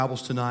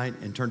Bibles tonight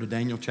and turn to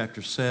Daniel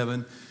chapter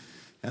 7.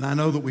 And I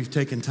know that we've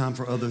taken time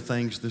for other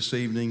things this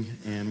evening,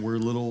 and we're a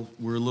little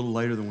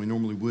later than we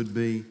normally would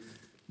be.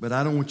 But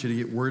I don't want you to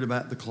get worried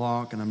about the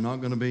clock, and I'm not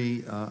going to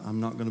be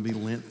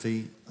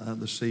lengthy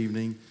this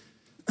evening,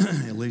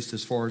 at least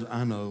as far as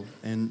I know.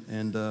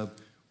 And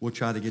we'll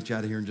try to get you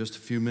out of here in just a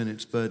few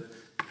minutes. But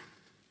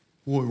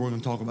boy, we're going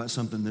to talk about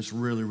something that's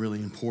really, really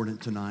important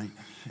tonight.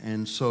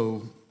 And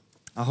so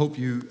I hope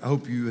you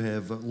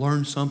have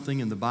learned something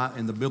in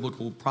the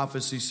biblical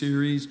prophecy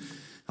series.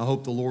 I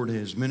hope the Lord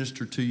has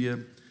ministered to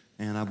you,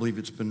 and I believe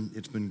it's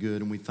been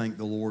good. And we thank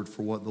the Lord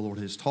for what the Lord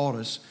has taught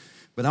us.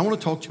 But I want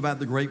to talk to you about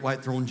the great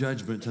white throne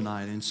judgment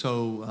tonight. And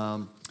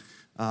so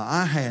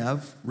I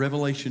have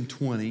Revelation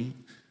 20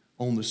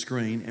 on the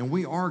screen, and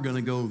we are going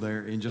to go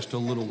there in just a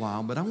little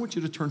while. But I want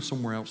you to turn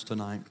somewhere else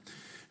tonight.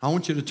 I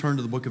want you to turn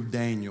to the book of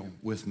Daniel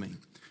with me.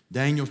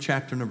 Daniel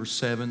chapter number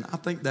 7. I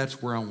think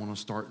that's where I want to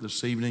start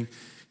this evening.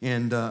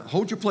 And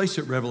hold your place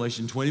at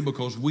Revelation 20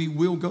 because we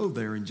will go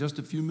there in just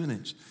a few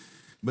minutes.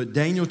 But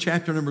Daniel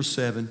chapter number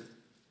 7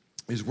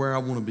 is where I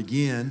want to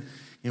begin.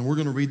 And we're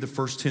going to read the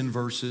first 10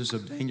 verses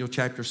of Daniel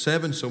chapter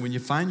 7. So when you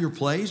find your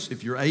place,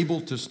 if you're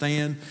able to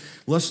stand,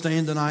 let's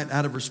stand tonight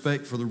out of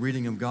respect for the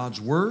reading of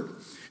God's word.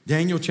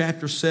 Daniel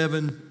chapter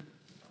 7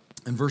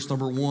 and verse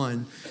number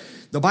 1.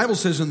 The Bible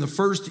says, in the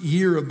first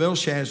year of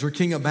Belshazzar,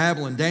 king of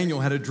Babylon,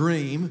 Daniel had a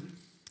dream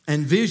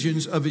and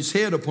visions of his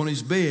head upon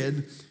his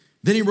bed.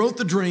 Then he wrote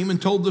the dream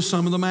and told the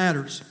sum of the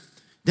matters.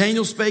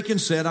 Daniel spake and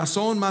said, I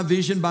saw in my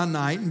vision by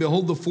night, and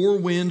behold, the four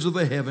winds of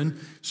the heaven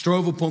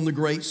strove upon the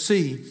great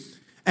sea.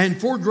 And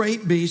four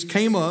great beasts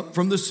came up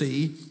from the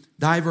sea,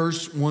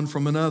 diverse one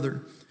from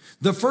another.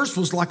 The first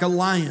was like a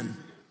lion,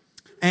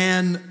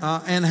 and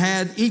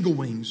had eagle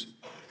wings.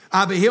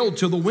 I beheld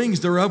till the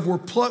wings thereof were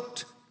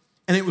plucked,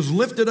 and it was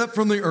lifted up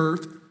from the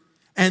earth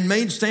and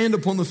made stand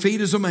upon the feet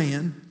as a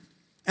man,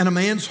 and a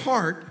man's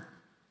heart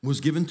was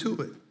given to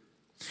it.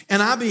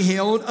 And I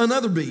beheld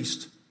another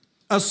beast,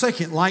 a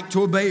second like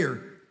to a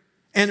bear,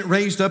 and it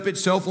raised up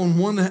itself on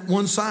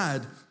one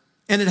side,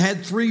 and it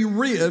had three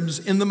ribs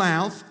in the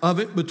mouth of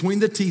it, between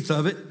the teeth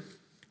of it.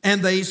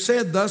 And they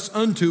said thus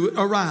unto it,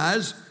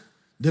 Arise,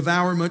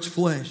 devour much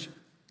flesh.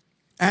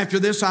 After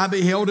this I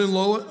beheld, and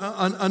lo,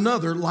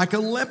 another like a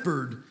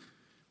leopard,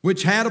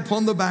 which had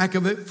upon the back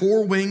of it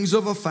four wings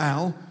of a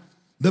fowl.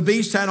 The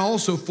beast had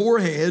also four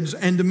heads,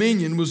 and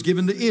dominion was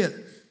given to it.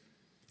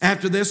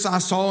 After this I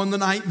saw in the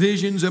night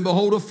visions, and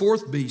behold, a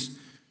fourth beast,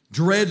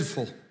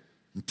 dreadful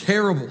and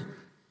terrible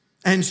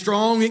and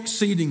strong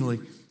exceedingly.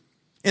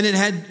 And it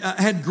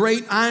had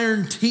great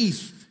iron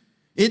teeth.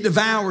 It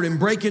devoured and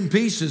brake in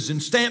pieces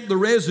and stamped the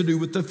residue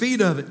with the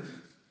feet of it.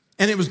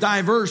 And it was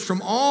diverse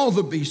from all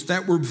the beasts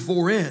that were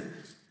before it.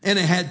 And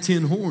it had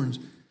 10 horns.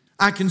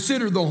 I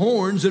considered the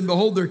horns, and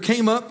behold, there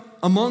came up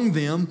among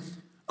them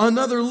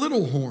another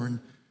little horn,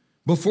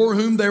 before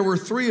whom there were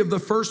three of the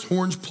first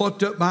horns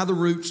plucked up by the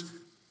roots.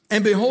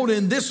 And behold,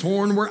 in this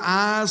horn were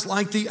eyes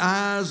like the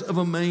eyes of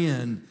a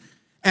man,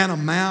 and a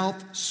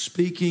mouth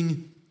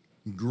speaking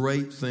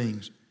great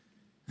things.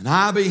 And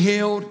I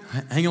beheld,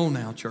 hang on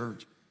now,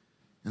 church.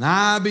 And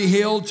I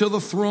beheld till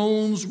the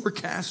thrones were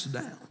cast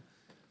down.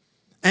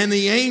 And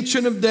the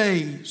Ancient of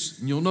Days,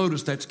 and you'll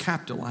notice that's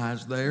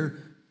capitalized there,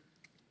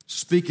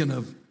 speaking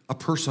of a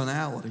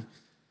personality.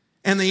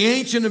 And the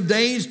Ancient of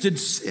Days did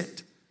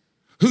sit,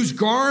 whose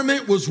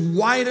garment was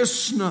white as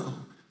snow,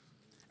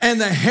 and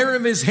the hair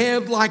of his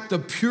head like the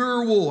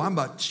pure wool. I'm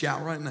about to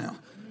shout right now.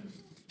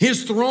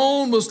 His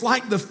throne was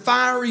like the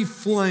fiery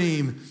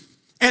flame,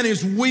 and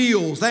his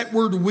wheels, that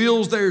word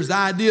wheels there is the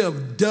idea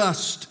of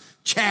dust,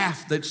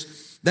 chaff that's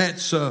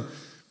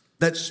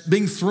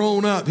being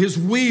thrown up. His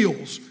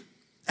wheels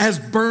as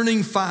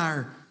burning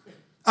fire.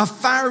 A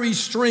fiery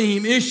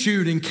stream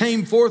issued and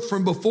came forth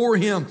from before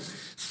him.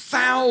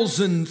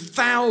 Thousands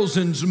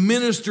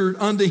ministered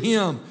unto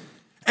him.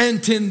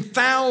 And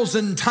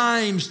 10,000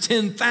 times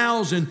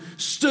 10,000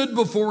 stood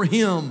before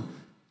him.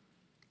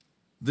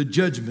 The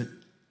judgment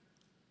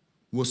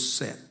was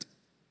set,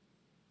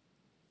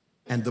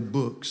 and the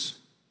books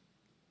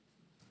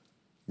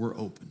were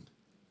opened.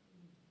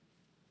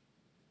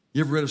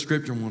 You ever read a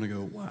scripture and want to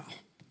go, wow,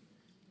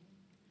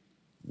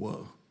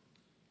 whoa.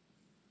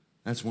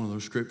 That's one of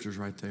those scriptures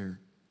right there.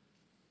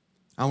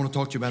 I want to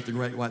talk to you about the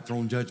great white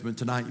throne judgment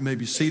tonight. You may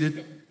be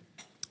seated.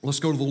 Let's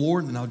go to the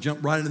Lord, and I'll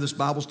jump right into this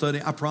Bible study.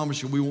 I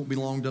promise you we won't be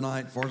long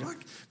tonight. As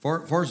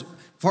far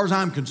as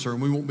I'm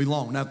concerned, we won't be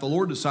long. Now, if the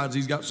Lord decides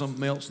he's got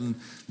something else, then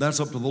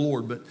that's up to the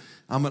Lord. But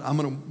I'm going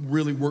to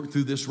really work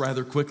through this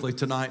rather quickly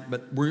tonight.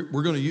 But we're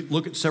going to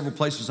look at several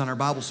places on our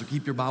Bibles, so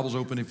keep your Bibles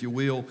open if you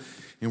will.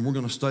 And we're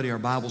going to study our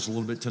Bibles a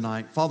little bit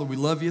tonight. Father, we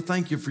love you.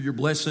 Thank you for your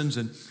blessings,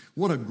 and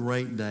what a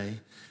great day.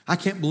 I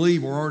can't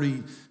believe we're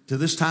already to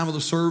this time of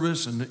the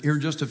service, and here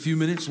in just a few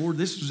minutes, Lord,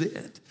 this is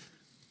it.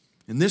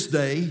 And this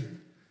day,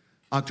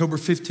 October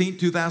 15th,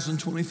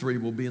 2023,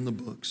 will be in the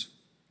books.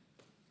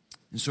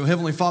 And so,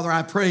 Heavenly Father,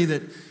 I pray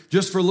that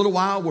just for a little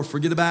while, we'll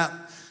forget about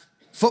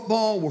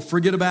football, we'll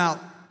forget about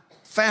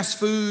fast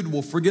food,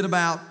 we'll forget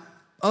about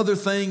other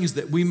things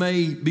that we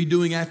may be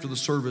doing after the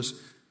service.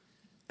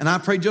 And I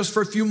pray just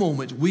for a few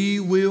moments, we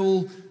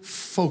will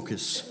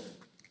focus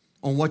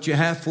on what you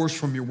have for us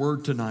from your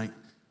word tonight.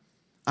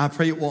 I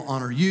pray it will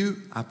honor you.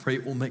 I pray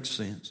it will make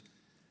sense.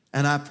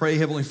 And I pray,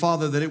 Heavenly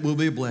Father, that it will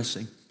be a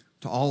blessing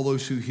to all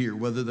those who hear,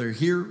 whether they're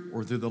here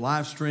or through the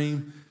live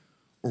stream,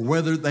 or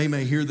whether they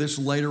may hear this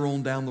later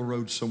on down the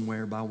road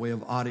somewhere by way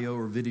of audio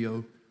or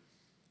video.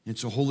 And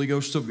so, Holy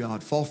Ghost of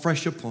God, fall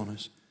fresh upon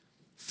us,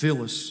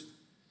 fill us,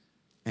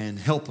 and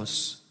help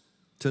us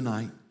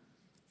tonight.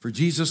 For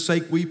Jesus'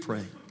 sake we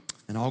pray.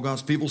 And all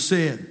God's people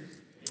said,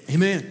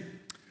 amen.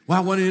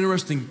 Wow, what an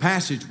interesting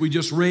passage we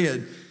just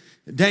read.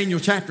 Daniel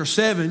chapter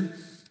 7,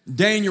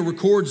 Daniel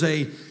records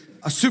a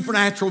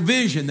supernatural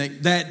vision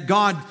that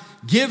God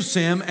gives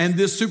him, and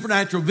this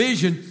supernatural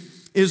vision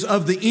is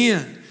of the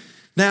end.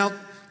 Now,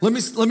 let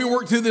me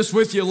work through this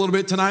with you a little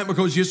bit tonight,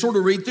 because you sort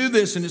of read through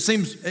this and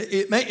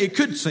it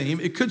could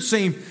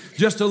seem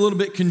just a little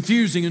bit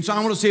confusing. And so I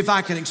want to see if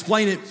I can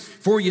explain it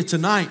for you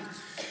tonight.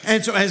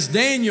 And so as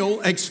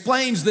Daniel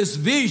explains this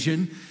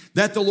vision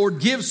that the Lord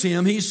gives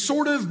him, he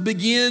sort of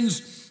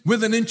begins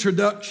with an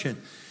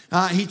introduction.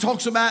 He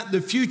talks about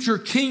the future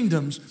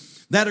kingdoms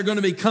that are going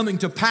to be coming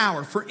to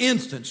power. For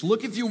instance,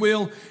 look, if you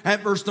will,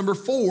 at verse number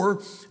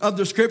 4 of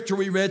the scripture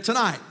we read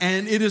tonight.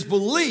 And it is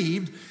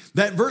believed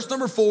that verse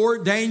number 4,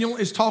 Daniel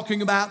is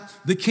talking about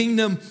the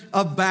kingdom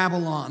of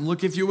Babylon.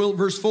 Look, if you will, at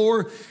verse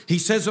 4, he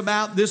says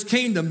about this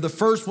kingdom, the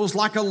first was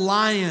like a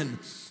lion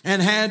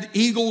and had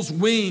eagle's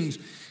wings.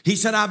 He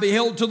said, I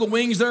beheld till the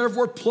wings thereof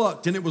were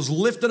plucked, and it was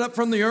lifted up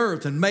from the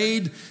earth and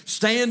made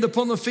stand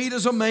upon the feet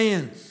as a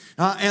man.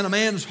 And a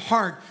man's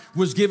heart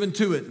was given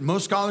to it.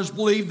 Most scholars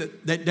believe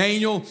that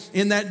Daniel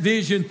in that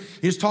vision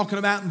is talking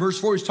about, in verse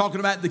 4, he's talking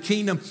about the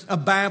kingdom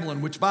of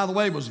Babylon, which, by the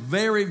way, was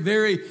very,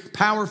 very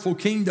powerful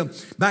kingdom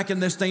back in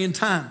this day and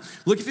time.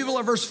 Look, if you will,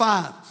 at verse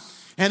 5.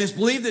 And it's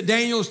believed that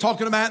Daniel is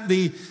talking about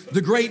the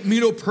great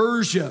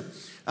Medo-Persia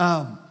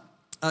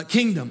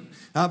kingdom.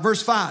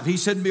 Verse 5, he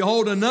said,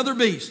 behold, another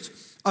beast,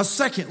 a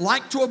second,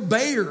 like to a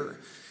bear,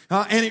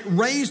 and it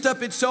raised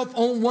up itself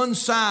on one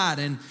side,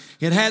 and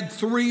it had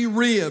 3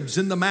 ribs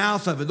in the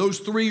mouth of it. Those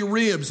 3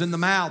 ribs in the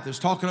mouth is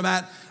talking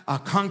about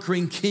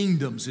conquering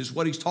kingdoms, is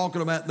what he's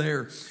talking about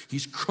there.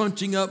 He's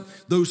crunching up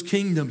those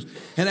kingdoms.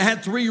 And it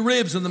had 3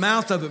 ribs in the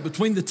mouth of it,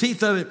 between the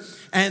teeth of it.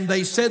 And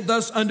they said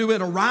thus unto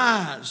it,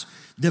 arise,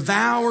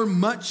 devour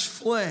much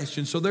flesh.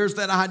 And so there's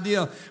that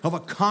idea of a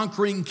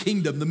conquering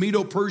kingdom. The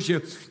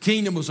Medo-Persia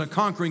kingdom was a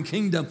conquering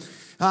kingdom.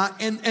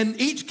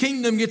 And each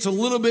kingdom gets a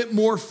little bit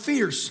more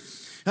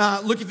fierce.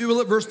 Look, if you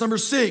will, at verse number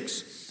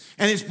 6.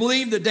 And it's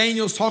believed that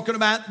Daniel's talking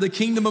about the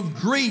kingdom of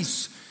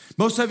Greece.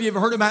 Most of you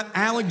have heard about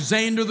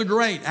Alexander the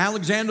Great.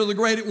 Alexander the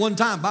Great at one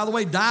time, by the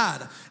way, died.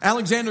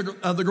 Alexander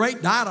the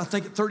Great died, I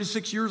think, at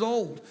 36 years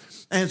old.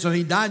 And so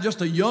he died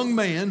just a young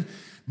man.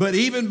 But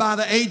even by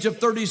the age of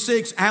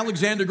 36,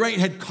 Alexander the Great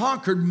had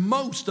conquered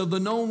most of the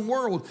known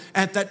world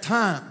at that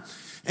time.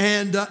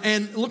 And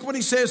look what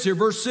he says here,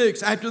 verse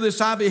 6. After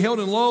this I beheld,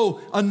 and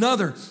lo,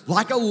 another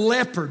like a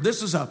leopard.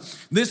 This is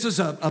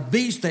a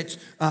beast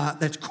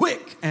that's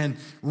quick and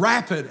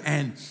rapid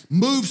and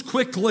moves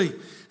quickly.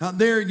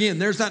 There again,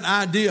 there's that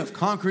idea of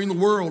conquering the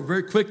world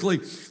very quickly,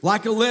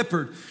 like a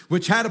leopard,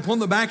 which had upon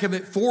the back of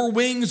it 4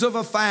 wings of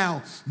a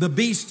fowl. The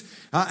beast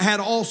had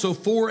also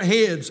 4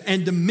 heads,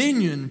 and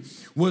dominion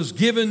was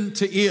given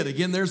to it.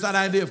 Again, there's that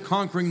idea of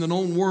conquering the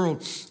known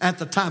world at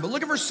the time. But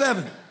look at verse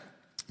 7.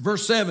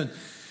 Verse 7.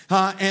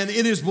 And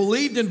it is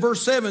believed in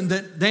verse 7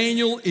 that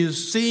Daniel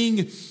is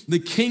seeing the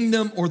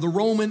kingdom or the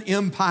Roman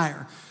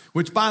Empire,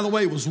 which, by the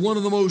way, was one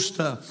of the most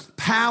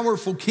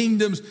powerful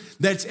kingdoms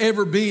that's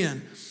ever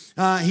been.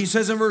 He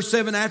says in verse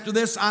 7, after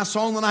this I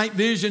saw in the night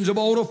visions of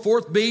old a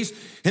 4th beast.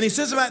 And he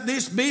says about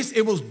this beast,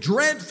 it was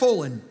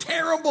dreadful and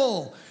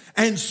terrible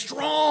and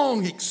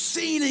strong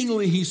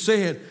exceedingly, he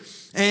said.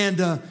 And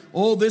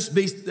this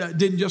beast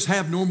didn't just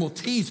have normal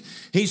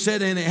teeth. He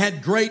said, and it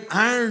had great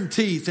iron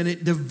teeth, and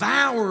it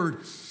devoured,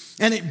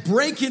 and it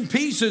brake in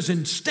pieces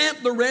and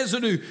stamped the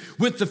residue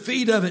with the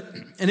feet of it.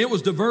 And it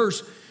was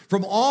diverse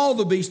from all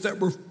the beasts that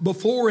were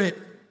before it,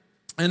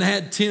 and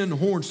had 10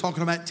 horns,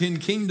 talking about 10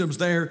 kingdoms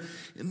there.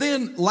 And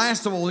then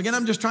last of all, again,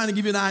 I'm just trying to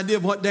give you an idea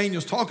of what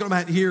Daniel's talking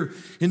about here.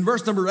 In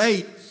verse number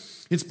 8,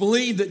 it's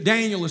believed that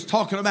Daniel is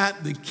talking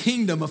about the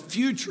kingdom, a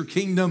future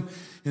kingdom,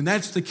 and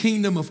that's the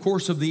kingdom, of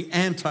course, of the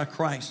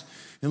Antichrist.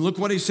 And look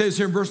what he says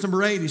here in verse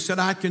number 8. He said,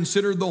 I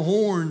considered the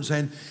horns,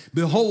 and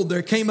behold,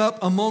 there came up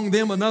among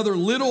them another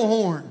little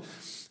horn.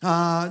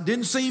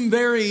 Didn't seem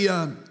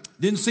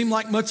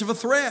like much of a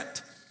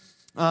threat.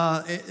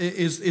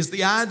 Is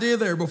the idea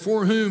there,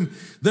 before whom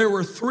there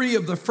were 3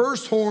 of the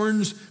first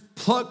horns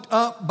plucked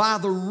up by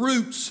the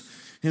roots.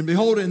 And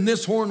behold, in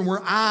this horn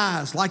were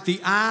eyes like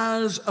the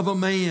eyes of a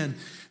man,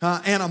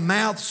 and a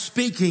mouth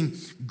speaking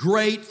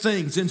great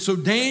things. And so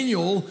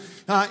Daniel,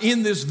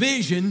 in this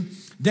vision,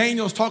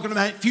 Daniel's talking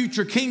about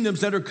future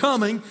kingdoms that are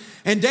coming,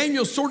 and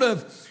Daniel sort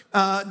of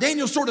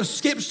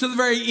skips to the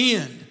very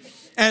end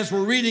as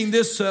we're reading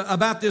this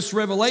about this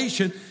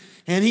revelation.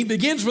 And he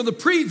begins with a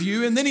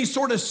preview, and then he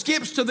sort of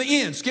skips to the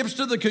end, skips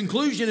to the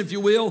conclusion, if you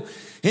will.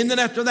 And then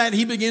after that,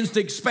 he begins to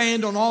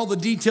expand on all the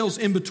details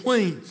in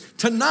between.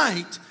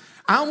 Tonight,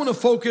 I want to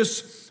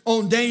focus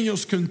on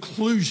Daniel's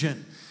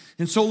conclusion.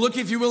 And so look,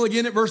 if you will,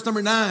 again at verse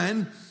number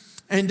 9.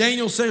 And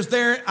Daniel says,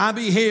 there I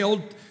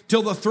beheld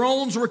till the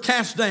thrones were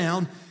cast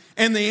down,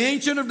 and the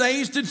Ancient of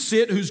Days did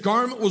sit, whose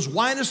garment was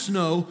white as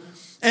snow,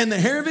 and the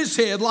hair of his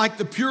head like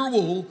the pure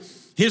wool.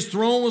 His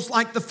throne was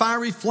like the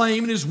fiery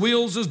flame, and his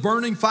wheels as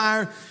burning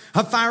fire.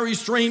 A fiery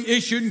stream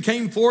issued and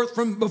came forth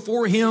from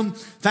before him.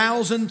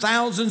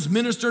 Thousands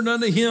ministered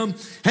unto him,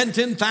 and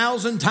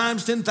 10,000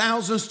 times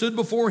 10,000 stood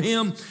before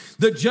him.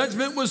 The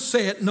judgment was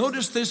set.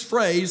 Notice this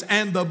phrase,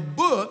 and the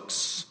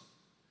books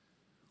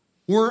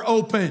were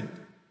opened.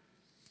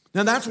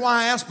 Now that's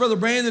why I asked Brother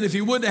Brandon if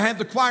he would to have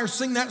the choir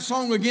sing that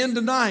song again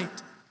tonight.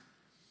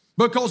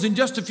 Because in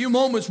just a few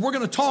moments, we're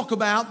going to talk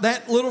about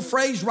that little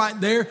phrase right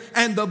there,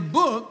 and the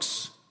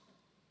books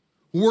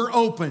were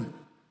open.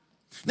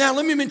 Now,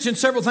 let me mention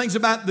several things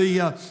about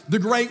the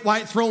great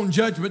white throne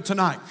judgment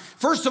tonight.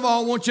 First of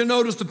all, I want you to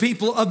notice the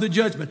people of the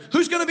judgment.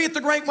 Who's going to be at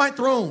the great white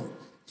throne?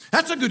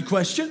 That's a good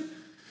question.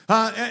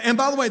 And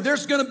by the way,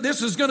 this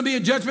is going to be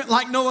a judgment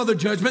like no other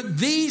judgment.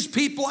 These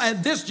people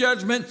at this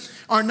judgment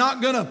are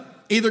not going to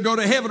either go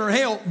to heaven or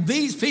hell.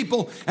 These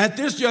people at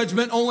this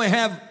judgment only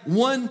have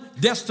one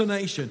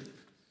destination,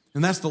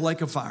 and that's the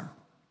lake of fire.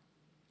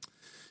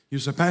 You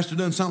say, Pastor,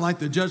 doesn't sound like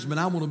the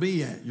judgment I want to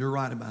be at. You're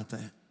right about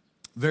that.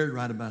 Very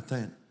right about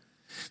that.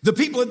 The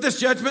people at this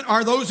judgment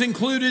are those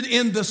included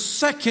in the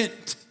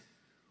second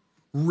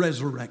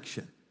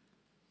resurrection,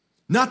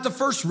 not the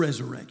first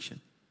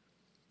resurrection.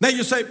 Now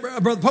you say,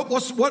 Brother Pope,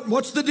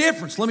 what's the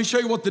difference? Let me show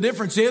you what the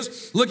difference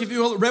is. Look, if you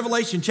will, at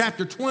Revelation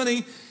chapter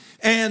 20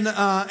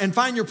 and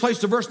find your place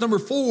to verse number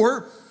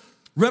 4.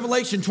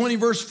 Revelation 20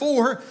 verse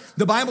 4,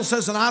 the Bible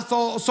says, and I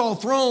saw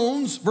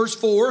thrones, verse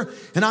 4,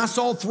 and I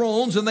saw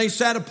thrones, and they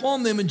sat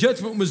upon them, and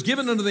judgment was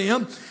given unto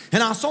them.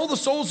 And I saw the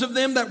souls of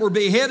them that were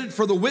beheaded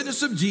for the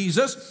witness of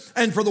Jesus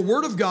and for the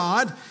word of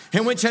God,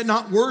 and which had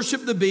not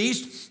worshipped the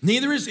beast,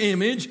 neither his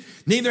image,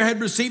 neither had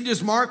received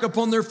his mark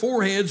upon their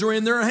foreheads or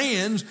in their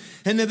hands.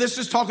 And this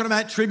is talking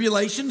about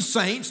tribulation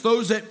saints,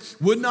 those that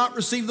would not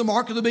receive the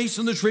mark of the beast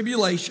in the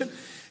tribulation.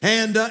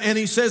 And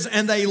he says,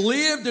 and they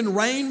lived and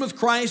reigned with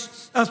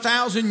Christ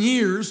 1,000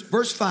 years,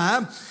 verse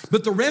 5.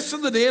 But the rest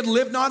of the dead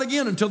lived not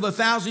again until the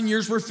 1,000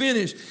 years were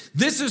finished.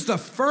 This is the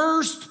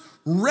first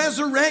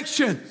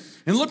resurrection.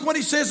 And look what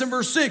he says in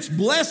verse 6.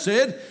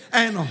 Blessed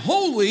and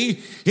holy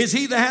is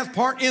he that hath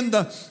part in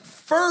the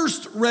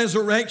first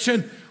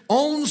resurrection.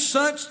 On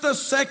such the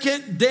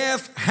second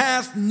death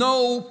hath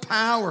no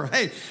power.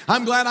 Hey,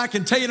 I'm glad I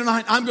can tell you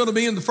tonight, I'm going to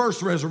be in the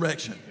first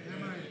resurrection.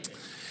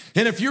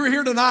 And if you're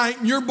here tonight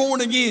and you're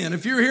born again,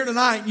 if you're here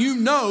tonight, you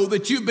know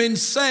that you've been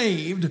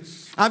saved.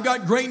 I've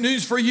got great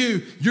news for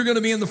you. You're going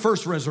to be in the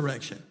first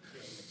resurrection.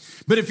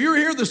 But if you're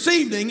here this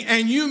evening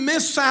and you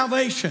miss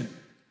salvation,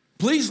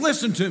 please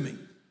listen to me.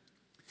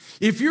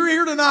 If you're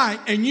here tonight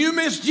and you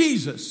miss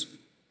Jesus,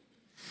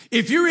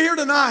 if you're here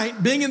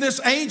tonight being in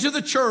this age of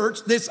the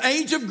church, this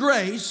age of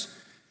grace,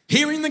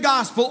 hearing the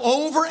gospel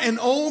over and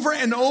over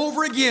and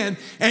over again,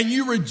 and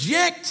you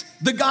reject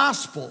the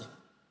gospel,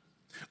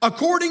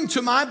 according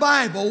to my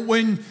Bible,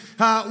 when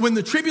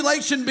the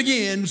tribulation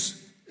begins,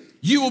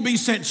 you will be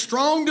sent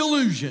strong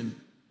delusion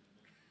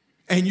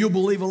and you'll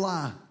believe a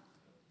lie.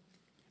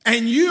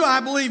 And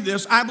I believe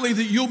this, I believe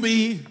that you'll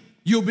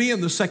be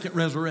in the second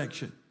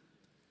resurrection.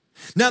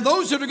 Now,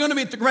 those that are going to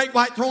be at the great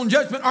white throne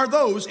judgment are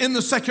those in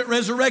the second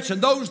resurrection,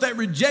 those that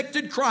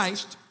rejected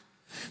Christ,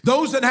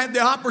 those that had the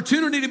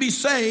opportunity to be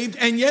saved,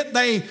 and yet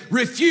they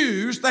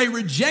refused, they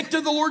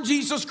rejected the Lord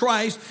Jesus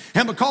Christ,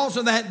 and because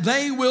of that,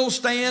 they will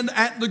stand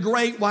at the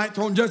great white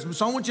throne judgment.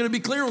 So I want you to be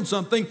clear on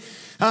something.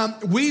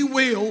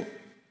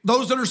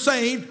 Those that are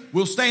saved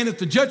will stand at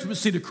the judgment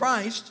seat of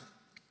Christ.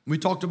 We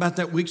talked about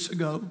that weeks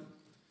ago.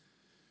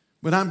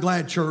 But I'm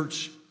glad,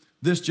 church,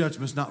 this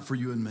judgment's not for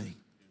you and me.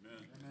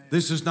 Amen.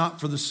 This is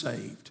not for the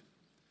saved.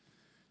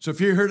 So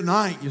if you're here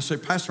tonight, you say,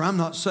 Pastor, I'm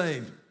not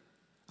saved.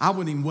 I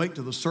wouldn't even wait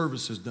till the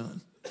service is done.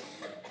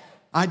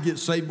 I'd get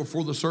saved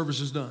before the service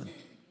is done.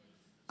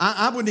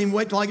 I wouldn't even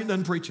wait till I get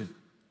done preaching.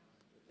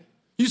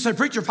 You say,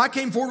 preacher, if I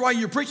came forward while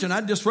you're preaching,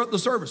 I'd disrupt the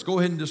service. Go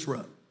ahead and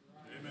disrupt.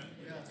 Amen.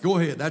 Go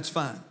ahead, that's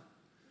fine.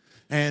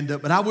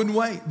 But I wouldn't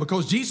wait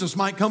because Jesus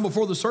might come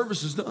before the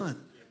service is done.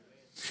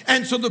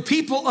 And so the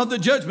people of the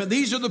judgment,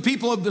 these are the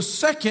people of the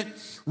second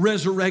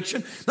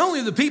resurrection. Not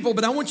only the people,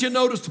 but I want you to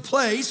notice the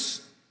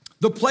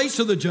place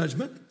of the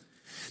judgment.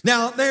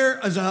 Now,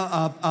 there is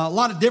a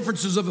lot of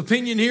differences of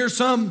opinion here.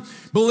 Some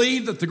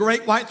believe that the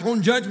great white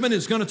throne judgment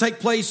is going to take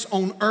place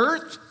on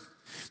earth.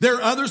 There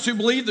are others who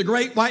believe the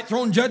great white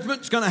throne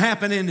judgment is going to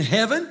happen in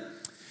heaven.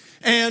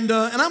 And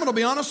I'm going to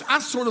be honest,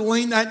 I've sort of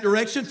leaned that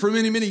direction for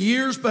many, many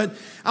years. But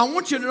I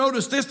want you to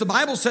notice this. The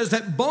Bible says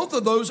that both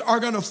of those are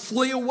going to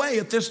flee away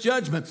at this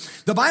judgment.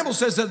 The Bible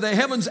says that the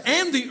heavens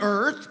and the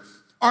earth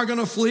are going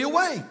to flee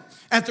away.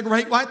 at the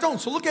great white throne.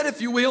 So look at it,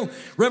 if you will,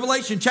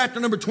 Revelation chapter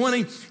number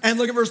 20, and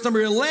look at verse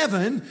number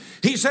 11.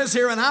 He says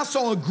here, and I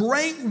saw a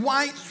great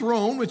white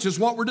throne, which is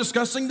what we're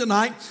discussing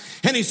tonight.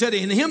 And he said,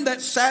 in him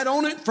that sat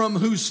on it, from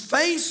whose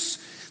face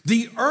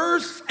the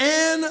earth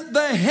and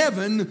the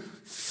heaven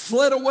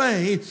fled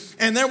away,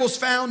 and there was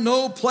found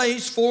no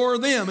place for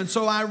them. And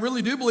so I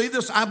really do believe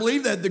this. I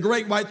believe that the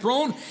great white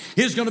throne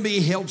is going to be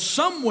held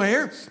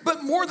somewhere,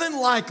 but more than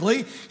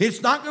likely,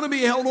 it's not going to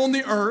be held on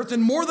the earth,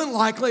 and more than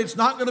likely, it's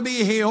not going to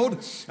be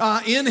held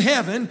in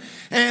heaven.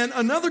 And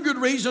another good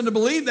reason to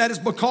believe that is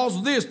because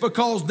of this,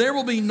 because there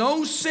will be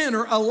no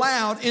sinner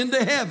allowed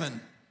into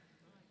heaven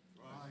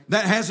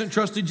that hasn't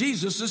trusted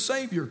Jesus as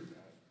Savior.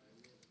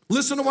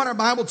 Listen to what our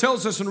Bible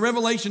tells us in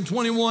Revelation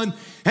 21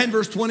 and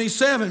verse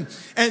 27.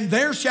 And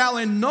there shall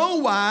in no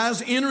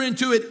wise enter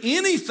into it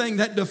anything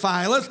that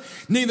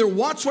defileth, neither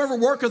whatsoever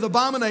worketh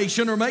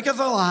abomination or maketh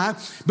a lie,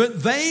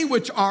 but they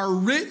which are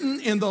written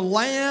in the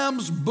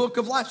Lamb's book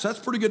of life. So that's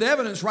pretty good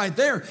evidence right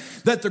there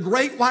that the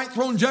great white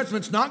throne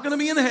judgment's not going to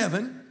be in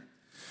heaven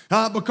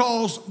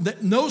because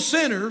no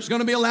sinner is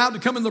going to be allowed to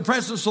come in the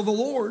presence of the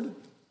Lord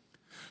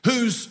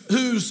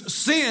whose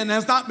sin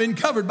has not been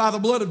covered by the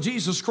blood of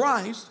Jesus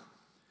Christ.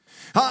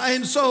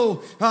 And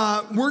so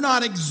we're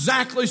not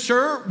exactly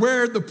sure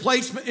where the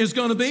placement is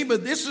going to be,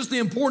 but this is the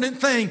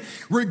important thing.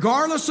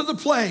 Regardless of the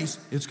place,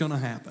 it's going to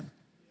happen.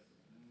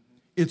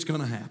 It's going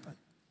to happen.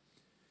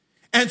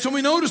 And so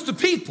we notice the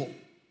people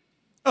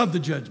of the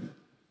judgment.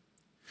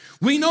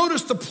 We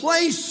notice the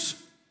place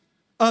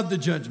of the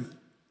judgment.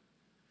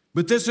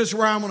 But this is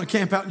where I'm going to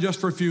camp out just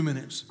for a few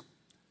minutes.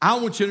 I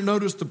want you to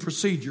notice the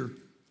procedure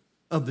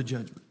of the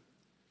judgment.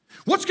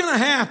 What's going to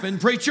happen,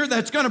 preacher,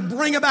 that's going to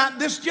bring about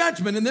this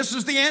judgment? And this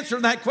is the answer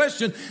to that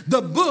question.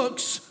 The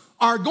books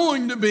are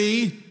going to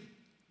be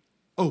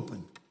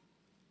open.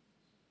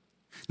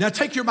 Now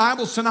take your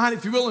Bibles tonight,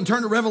 if you will, and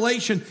turn to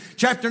Revelation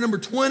chapter number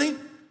 20.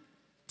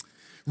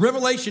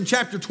 Revelation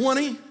chapter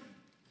 20.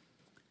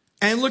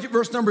 And look at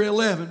verse number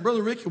 11.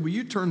 Brother Ricky, will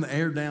you turn the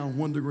air down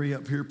 1 degree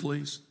up here,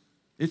 please?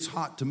 It's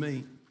hot to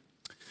me.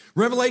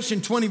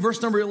 Revelation 20,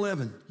 verse number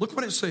 11. Look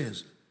what it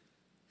says.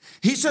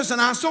 He says,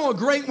 and I saw a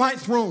great white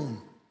throne,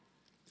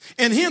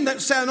 and him that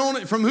sat on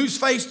it, from whose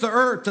face the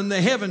earth and the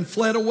heaven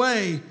fled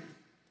away,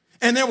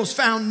 and there was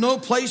found no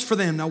place for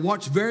them. Now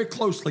watch very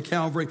closely,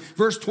 Calvary.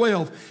 Verse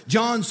 12,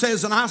 John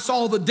says, and I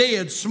saw the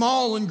dead,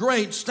 small and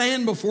great,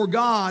 stand before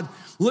God.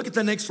 Look at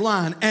the next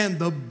line. And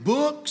the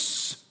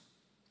books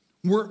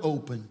were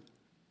open.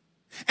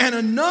 And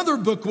another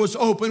book was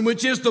open,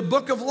 which is the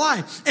book of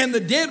life. And the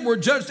dead were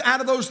judged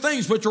out of those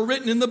things which are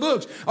written in the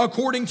books,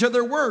 according to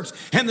their works.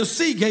 And the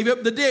sea gave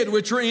up the dead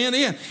which were in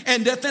it.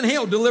 And death and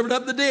hell delivered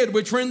up the dead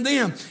which were in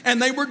them.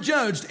 And they were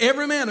judged,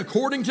 every man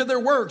according to their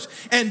works.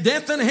 And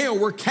death and hell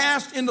were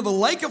cast into the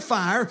lake of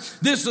fire.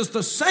 This is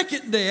the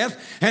second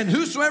death. And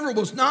whosoever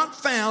was not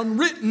found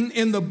written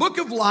in the book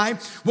of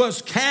life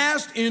was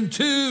cast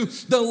into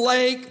the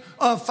lake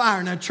of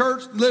fire. Now,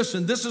 church,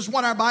 listen, this is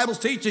what our Bible's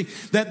teaching,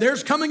 that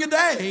there's coming a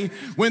day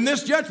when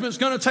this judgment is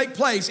going to take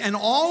place, and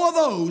all of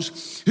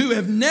those who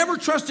have never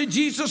trusted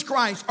Jesus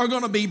Christ are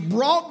going to be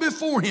brought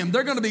before him.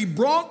 They're going to be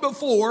brought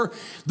before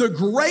the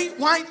great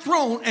white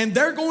throne, and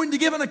they're going to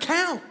give an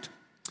account.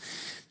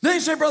 Then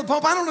you say, Brother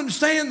Pope, I don't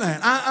understand that.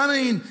 I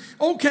mean,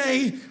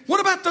 okay, what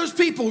about those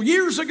people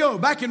years ago,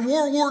 back in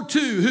World War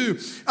II,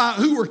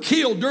 who were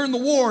killed during the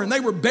war, and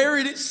they were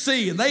buried at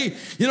sea, and they,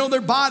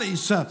 their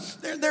bodies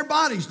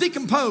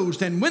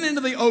decomposed and went into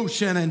the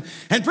ocean. And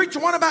preacher,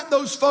 what about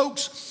those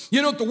folks,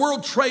 at the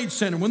World Trade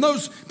Center, when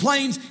those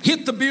planes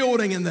hit the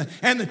building and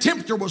the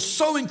temperature was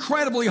so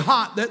incredibly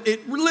hot that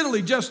it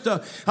literally just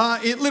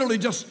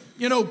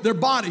their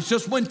bodies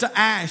just went to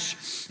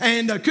ash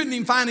and couldn't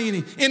even find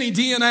any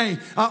DNA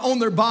on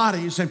their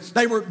bodies, and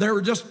they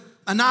were just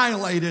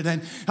annihilated.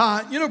 And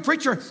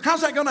preacher,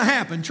 how's that going to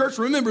happen? Church,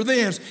 remember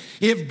this: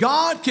 if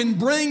God can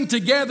bring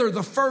together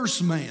the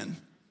first man,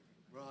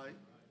 right,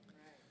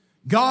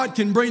 God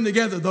can bring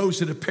together those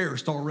that have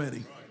perished already.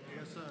 Right.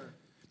 Yes, sir.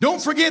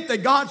 Don't forget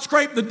that God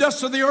scraped the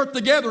dust of the earth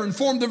together and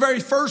formed the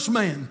very first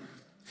man,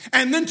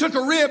 and then took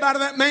a rib out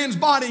of that man's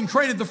body and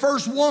created the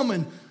first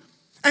woman.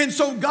 And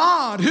so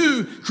God,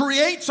 who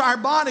creates our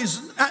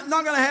bodies, not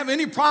going to have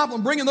any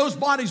problem bringing those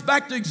bodies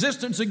back to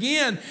existence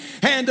again.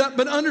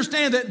 But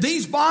understand that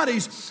these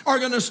bodies are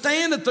going to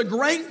stand at the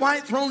great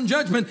white throne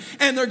judgment,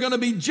 and they're going to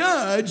be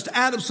judged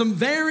out of some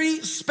very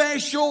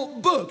special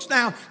books.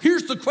 Now,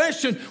 here's the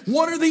question: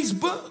 what are these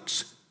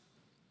books?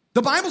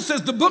 The Bible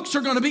says the books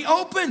are going to be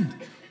opened,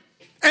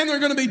 and they're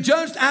going to be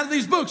judged out of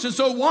these books. And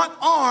so what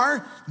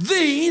are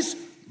these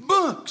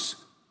books?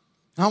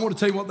 I want to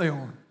tell you what they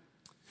are.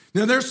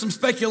 Now, there's some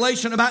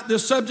speculation about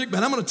this subject,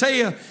 but I'm going to tell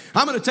you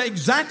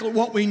exactly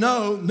what we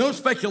know. No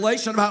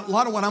speculation about a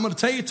lot of what I'm going to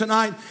tell you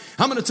tonight.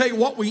 I'm going to tell you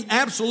what we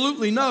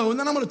absolutely know, and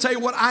then I'm going to tell you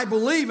what I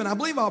believe, and I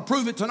believe I'll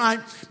prove it tonight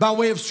by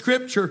way of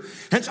Scripture.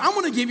 And so I'm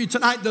going to give you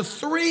tonight the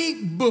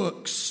 3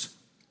 books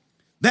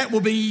that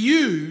will be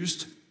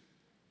used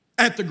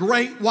at the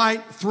great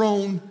white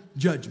throne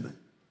judgment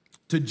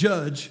to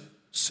judge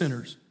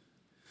sinners.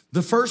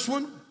 The first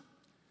one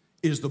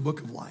is the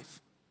book of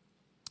life.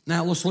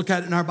 Now let's look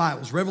at it in our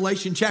Bibles.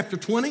 Revelation chapter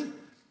 20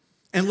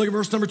 and look at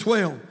verse number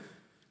 12.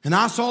 And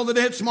I saw the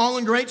dead, small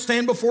and great,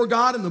 stand before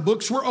God, and the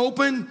books were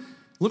open.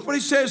 Look what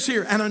he says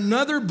here. And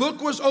another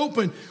book was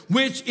opened,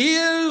 which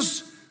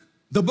is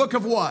the book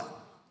of what?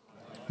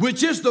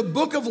 Which is the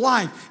book of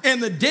life.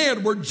 And the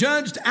dead were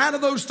judged out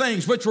of those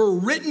things which were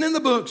written in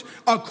the books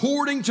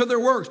according to their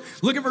works.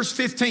 Look at verse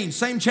 15,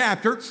 same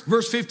chapter,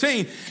 verse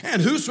 15.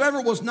 And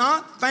whosoever was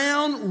not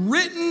found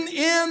written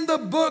in the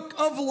book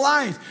of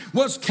life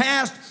was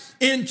cast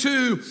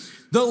into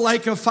the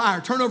lake of fire.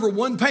 Turn over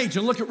one page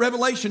and look at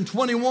Revelation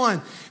 21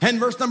 and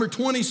verse number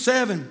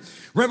 27.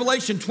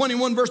 Revelation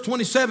 21 verse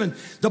 27,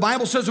 the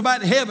Bible says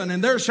about heaven,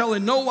 and there shall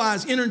in no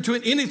wise enter into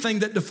it anything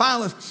that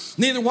defileth,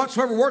 neither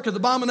whatsoever worketh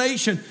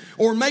abomination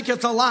or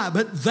maketh a lie,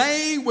 but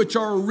they which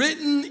are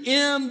written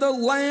in the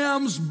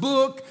Lamb's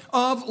book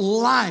of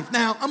life.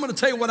 Now, I'm going to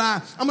tell you what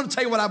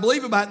I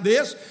believe about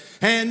this.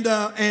 And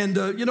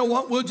you know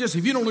what? We'll just,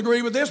 if you don't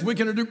agree with this, we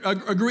can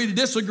agree to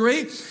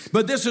disagree.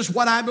 But this is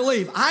what I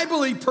believe. I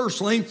believe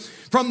personally,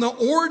 from the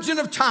origin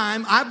of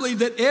time, I believe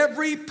that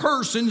every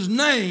person's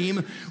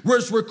name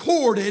was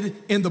recorded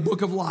in the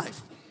book of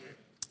life.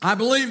 I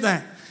believe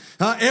that.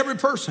 Every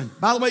person.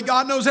 By the way,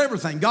 God knows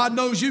everything. God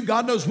knows you.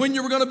 God knows when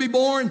you were going to be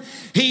born.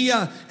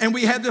 And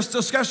we had this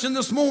discussion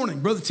this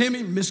morning, Brother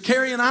Timmy, Miss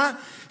Carrie and I.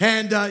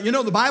 And,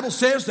 the Bible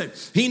says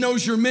that he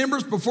knows your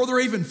members before they're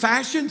even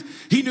fashioned.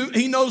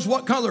 He knows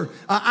what color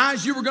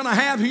eyes you were going to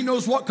have. He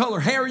knows what color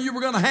hair you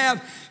were going to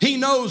have. He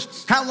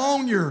knows how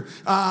long your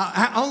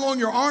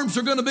arms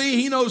are going to be.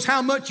 He knows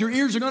how much your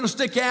ears are going to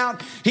stick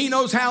out. He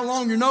knows how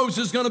long your nose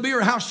is going to be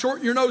or how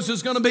short your nose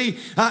is going to be.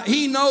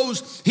 He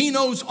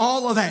knows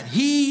all of that.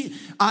 He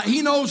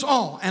knows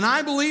all. And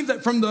I believe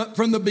that from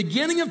the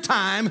beginning of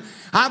time,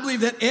 I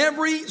believe that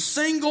every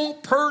single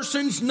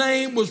person's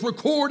name was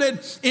recorded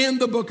in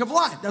the book of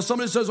life. Now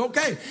somebody says,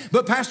 okay,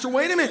 but Pastor,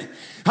 wait a minute.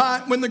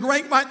 When the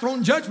great white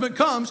throne judgment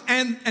comes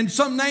and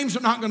some names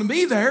are not going to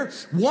be there,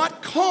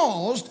 what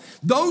caused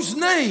those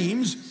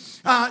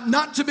names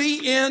not to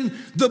be in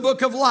the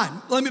book of life?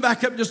 Let me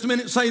back up just a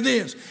minute and say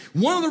this.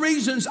 One of the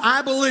reasons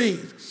I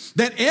believe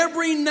that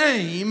every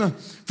name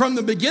from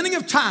the beginning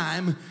of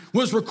time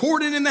was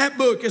recorded in that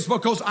book is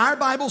because our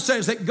Bible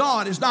says that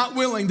God is not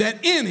willing that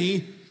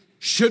any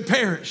should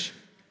perish.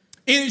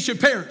 Any should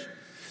perish.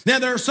 Now,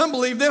 there are some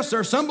believe this. There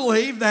are some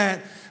believe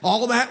that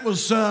all that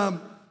was, ordained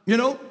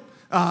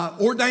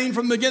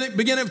from the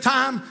beginning of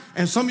time.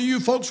 And some of you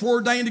folks were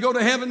ordained to go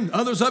to heaven.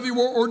 Others of you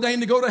were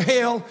ordained to go to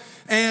hell.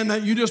 And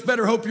you just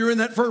better hope you're in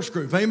that first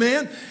group.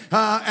 Amen?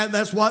 And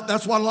that's what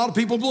a lot of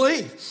people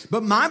believe.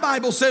 But my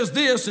Bible says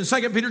this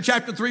in 2 Peter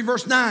chapter 3,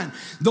 verse 9.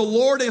 The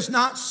Lord is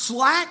not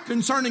slack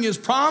concerning his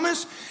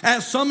promise,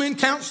 as some men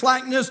count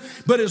slackness,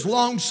 but is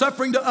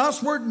long-suffering to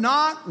usward,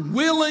 not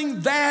willing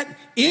that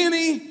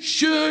any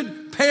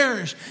should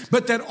perish,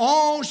 but that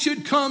all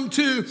should come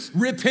to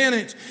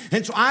repentance.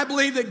 And so I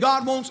believe that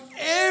God wants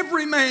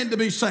every man to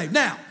be saved.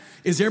 Now,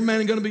 is every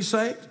man going to be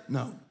saved?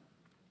 No.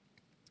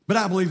 But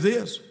I believe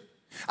this.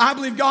 I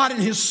believe God in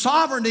his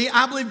sovereignty,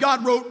 I believe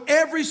God wrote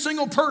every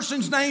single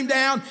person's name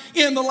down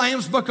in the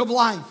Lamb's book of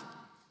life.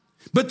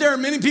 But there are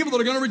many people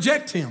that are going to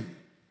reject him.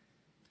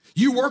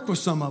 You work with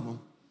some of them.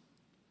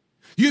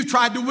 You've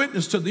tried to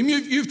witness to them.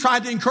 You've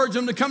tried to encourage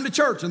them to come to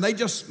church, and they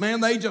just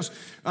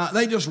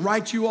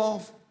write you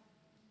off.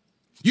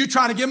 You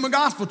try to give them a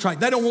gospel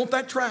tract. They don't want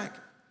that tract.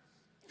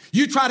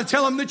 You try to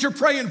tell them that you're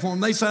praying for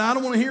them. They say, I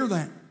don't want to hear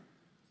that.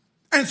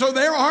 And so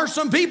there are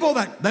some people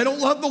that they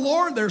don't love the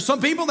Lord. There are some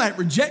people that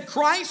reject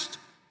Christ.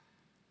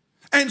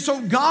 And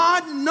so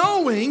God,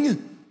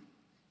 knowing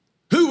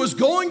who was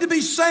going to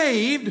be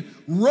saved,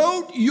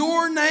 wrote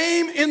your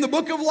name in the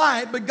book of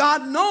life. But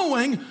God,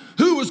 knowing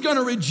who was going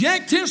to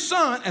reject his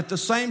son, at the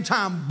same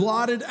time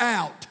blotted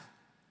out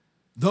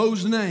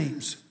those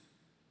names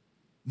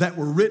that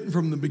were written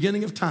from the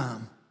beginning of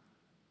time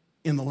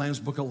in the Lamb's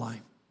book of life.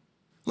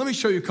 Let me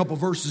show you a couple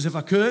verses if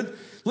I could.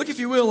 Look, if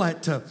you will,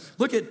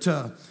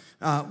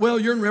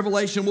 you're in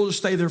Revelation. We'll just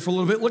stay there for a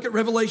little bit. Look at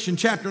Revelation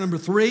chapter number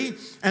 3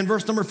 and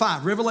verse number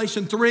 5.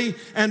 Revelation 3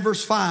 and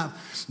verse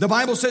 5. The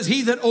Bible says,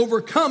 he that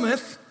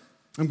overcometh,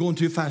 I'm going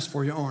too fast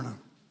for you, aren't I?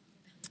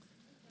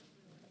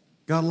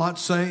 Got a lot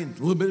to say in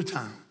a little bit of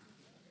time.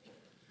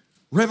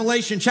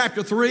 Revelation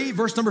chapter 3,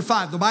 verse number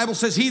 5. The Bible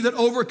says, he that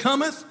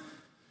overcometh,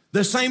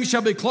 the same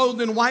shall be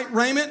clothed in white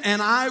raiment,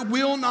 and I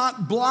will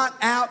not blot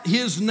out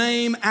his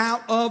name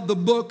out of the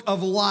book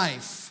of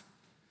life.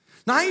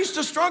 Now, I used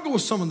to struggle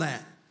with some of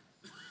that.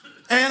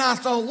 And I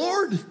thought,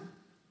 Lord,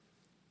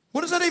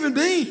 what does that even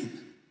mean?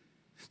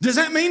 Does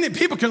that mean that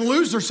people can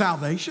lose their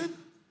salvation?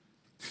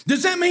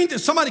 Does that mean that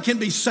somebody can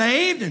be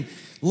saved and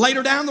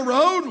later down the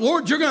road,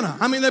 Lord,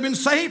 they've been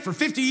saved for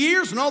 50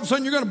 years and all of a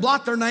sudden you're going to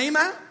blot their name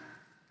out?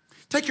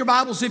 Take your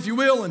Bibles, if you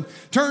will, and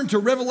turn to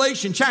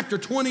Revelation chapter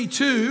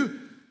 22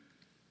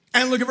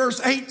 and look at verse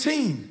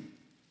 18.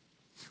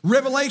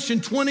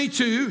 Revelation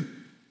 22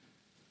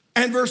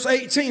 and verse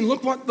 18.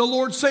 Look what the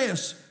Lord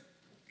says.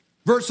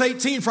 Verse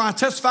 18, for I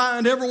testify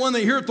unto everyone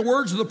that heareth the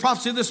words of the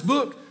prophecy of this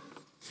book,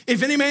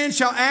 If any man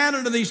shall add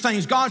unto these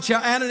things, God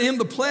shall add unto him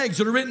the plagues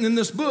that are written in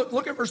this book.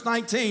 Look at verse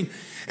 19.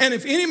 And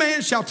if any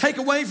man shall take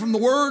away from the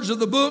words of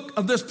the book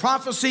of this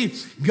prophecy,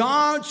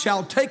 God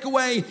shall take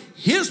away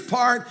his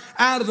part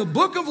out of the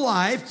book of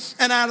life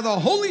and out of the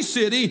holy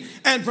city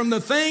and from the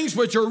things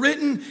which are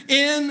written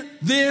in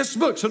this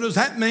book. So does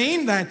that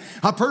mean that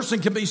a person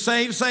can be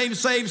saved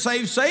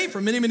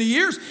for many, many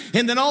years,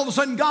 and then all of a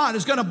sudden God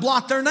is going to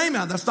blot their name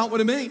out? That's not what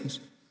it means.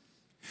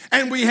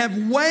 And we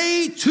have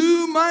way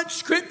too much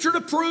scripture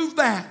to prove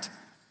that.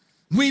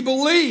 We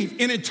believe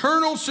in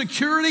eternal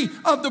security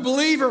of the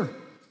believer.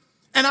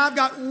 And I've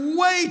got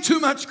way too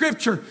much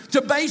scripture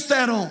to base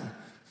that on.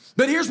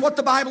 But here's what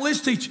the Bible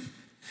is teaching.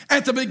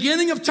 At the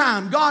beginning of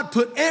time, God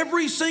put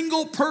every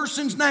single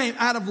person's name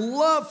out of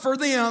love for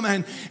them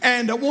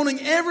and wanting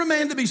every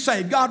man to be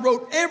saved. God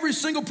wrote every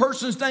single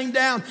person's name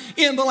down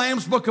in the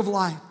Lamb's Book of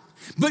Life.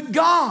 But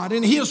God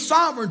in his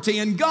sovereignty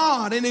and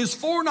God in his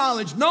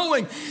foreknowledge,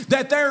 knowing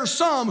that there are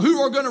some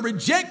who are going to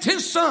reject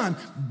his son,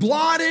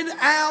 blotted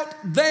out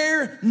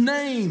their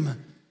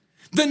name.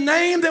 The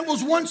name that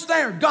was once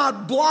there,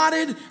 God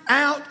blotted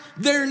out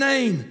their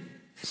name.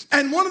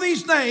 And one of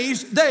these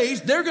days,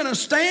 they're going to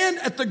stand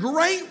at the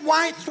great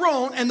white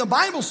throne, and the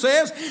Bible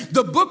says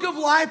the book of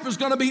life is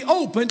going to be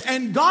opened,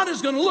 and God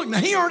is going to look. Now,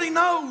 he already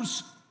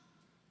knows,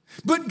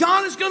 but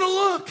God is going to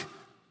look,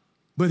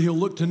 but he'll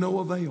look to no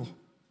avail.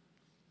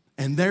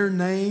 And their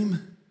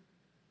name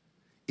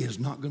is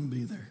not going to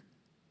be there.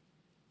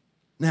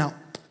 Now,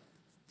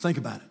 think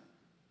about it.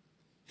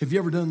 Have you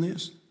ever done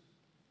this?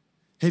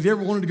 Have you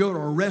ever wanted to go to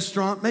a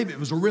restaurant? Maybe it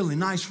was a really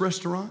nice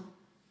restaurant.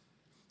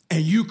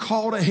 And you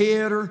called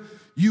ahead or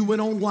you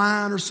went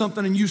online or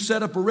something and you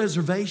set up a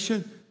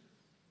reservation.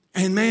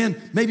 And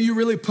man, maybe you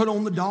really put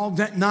on the dog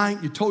that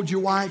night. You told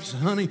your wife, said,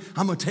 honey,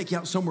 I'm going to take you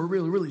out somewhere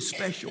really, really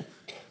special.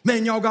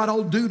 Man, y'all got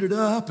all duded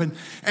up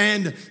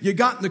and you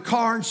got in the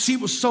car and she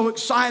was so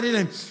excited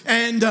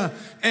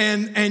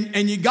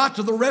and you got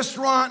to the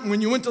restaurant and when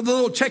you went to the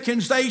little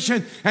check-in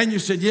station and you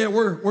said, yeah,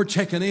 we're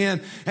checking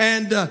in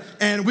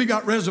and we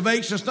got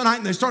reservations tonight,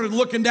 and they started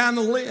looking down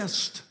the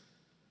list.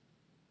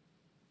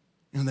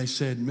 And they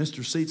said,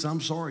 Mr. Seats,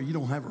 I'm sorry, you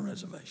don't have a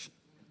reservation.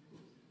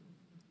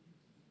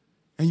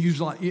 And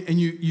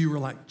you were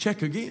like,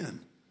 check again.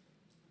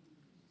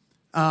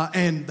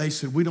 And they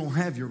said, we don't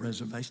have your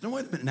reservation. No,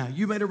 wait a minute now.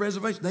 You made a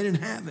reservation. They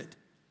didn't have it.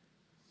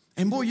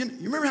 And boy, you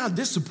remember how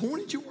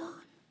disappointed you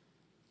were?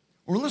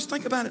 Or let's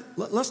think about it.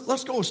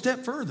 Let's go a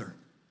step further.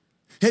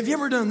 Have you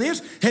ever done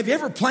this? Have you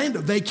ever planned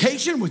a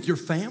vacation with your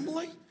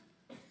family?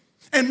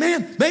 And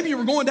man, maybe you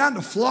were going down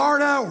to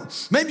Florida, or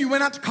maybe you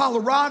went out to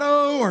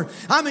Colorado, or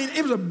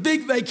it was a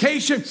big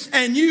vacation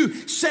and you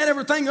set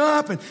everything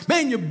up and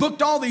man, you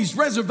booked all these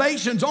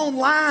reservations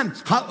online,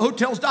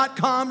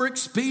 hotels.com or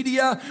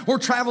Expedia or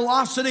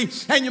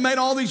Travelocity, and you made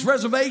all these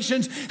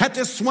reservations at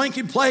this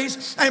swanky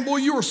place. And boy,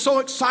 you were so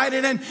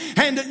excited and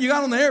you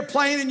got on the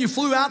airplane and you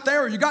flew out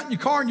there, or you got in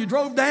your car and you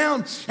drove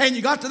down and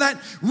you got to that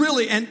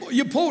and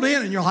you pulled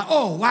in and you're like,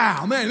 oh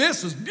wow, man,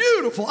 this is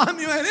beautiful. Man,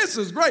 this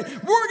is great.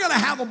 We're going to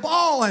have a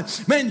ball.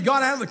 And man, you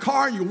got out of the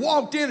car and you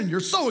walked in and you're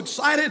so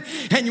excited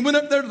and you went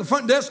up there to the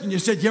front desk and you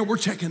said, yeah, we're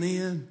checking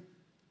in.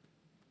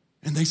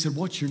 And they said,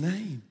 what's your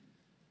name?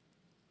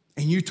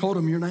 And you told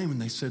them your name and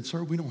they said,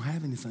 sir, we don't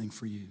have anything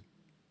for you.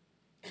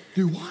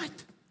 Do what?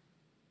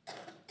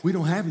 We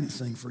don't have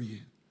anything for you.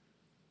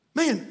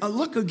 Man,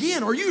 look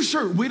again. Are you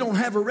sure? We don't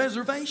have a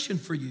reservation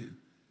for you.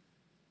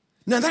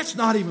 Now that's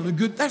not even a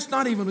good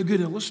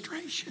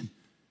illustration.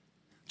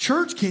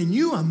 Church, can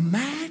you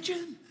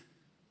imagine?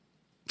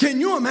 Can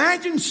you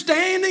imagine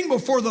standing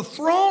before the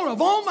throne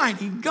of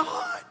Almighty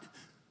God,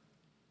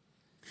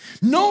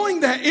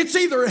 knowing that it's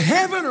either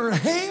heaven or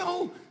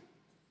hell,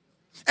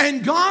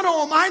 and God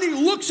Almighty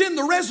looks in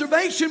the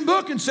reservation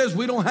book and says,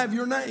 we don't have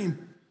your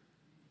name.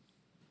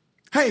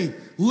 Hey,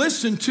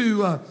 listen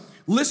to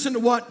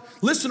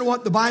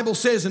what the Bible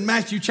says in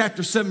Matthew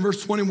chapter 7,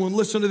 verse 21.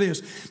 Listen to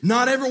this.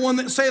 Not everyone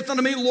that saith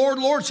unto me, Lord,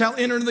 Lord, shall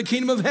enter into the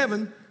kingdom of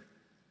heaven,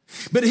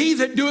 but he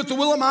that doeth the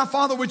will of my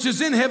Father which is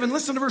in heaven.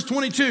 Listen to verse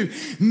 22.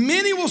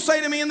 Many will say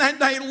to me in that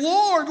day,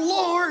 Lord,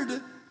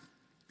 Lord,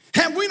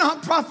 have we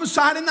not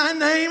prophesied in thy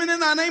name, and in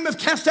thy name have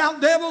cast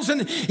out devils,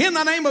 and in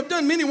thy name have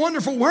done many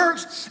wonderful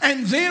works?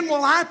 And then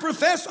will I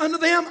profess unto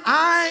them,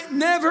 I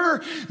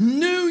never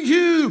knew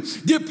you.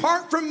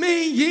 Depart from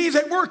me, ye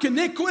that work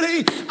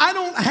iniquity. I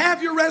don't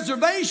have your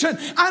reservation.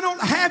 I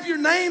don't have your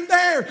name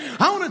there.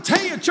 I want to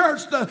tell you,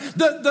 church,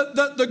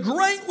 the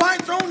great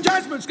white throne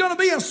judgment is going to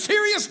be a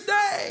serious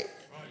day.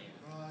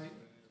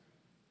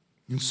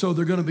 And so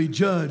they're going to be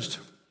judged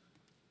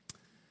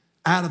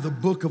out of the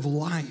book of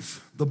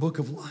life, the book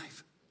of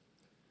life.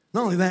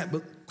 Not only that,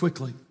 but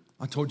quickly,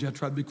 I told you I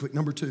tried to be quick.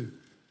 Number 2,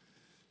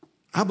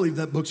 I believe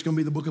that book's going to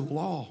be the book of the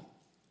law.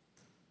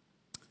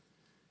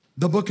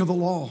 The book of the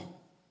law.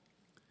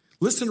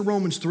 Listen to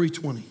Romans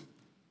 3:20.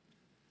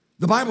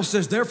 The Bible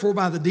says, therefore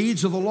by the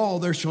deeds of the law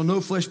there shall no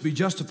flesh be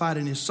justified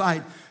in his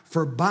sight,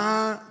 for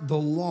by the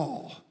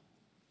law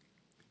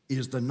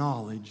is the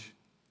knowledge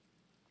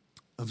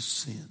of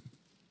sin.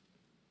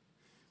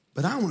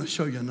 But I want to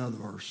show you another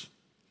verse.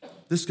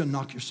 This is going to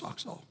knock your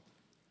socks off.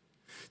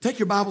 Take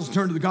your Bibles and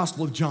turn to the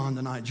Gospel of John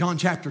tonight, John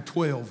chapter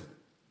 12.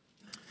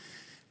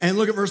 And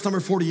look at verse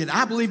number 48.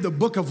 I believe the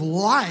book of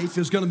life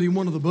is going to be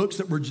one of the books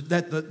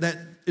that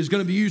is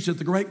going to be used at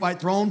the great white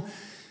throne.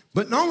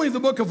 But not only the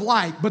book of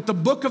life, but the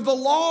book of the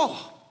law.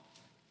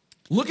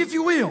 Look, if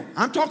you will.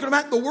 I'm talking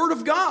about the Word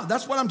of God.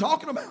 That's what I'm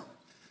talking about.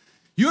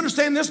 You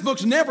understand this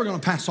book's never going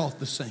to pass off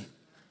the scene.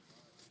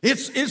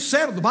 It's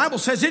settled. The Bible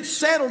says it's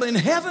settled in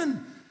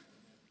heaven.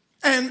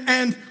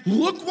 And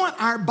look what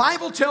our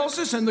Bible tells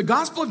us in the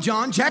Gospel of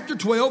John, chapter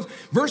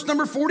 12, verse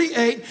number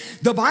 48.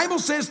 The Bible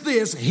says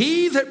this,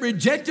 he that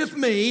rejecteth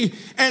me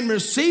and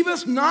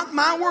receiveth not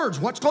my words,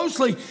 watch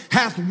closely,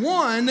 hath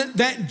one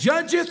that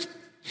judgeth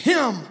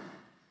him.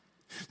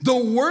 The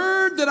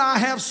word that I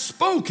have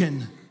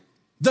spoken,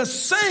 the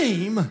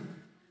same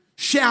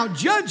shall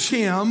judge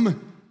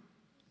him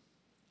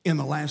in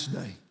the last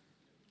day.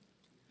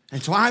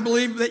 And so I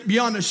believe that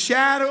beyond a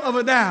shadow of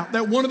a doubt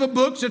that one of the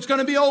books that's going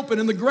to be open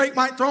in the great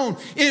white throne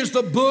is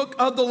the book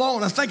of the law.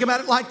 And I think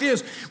about it like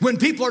this. When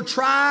people are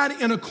tried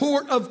in a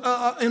court,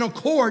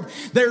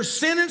 they're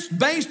sentenced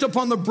based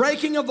upon the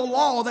breaking of the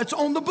law that's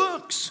on the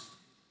books.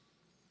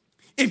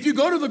 If you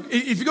go to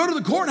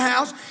the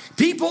courthouse,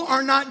 people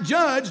are not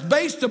judged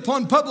based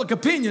upon public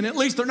opinion. At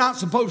least they're not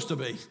supposed to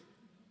be.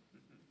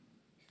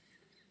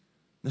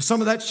 Now,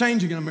 some of that's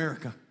changing in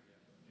America.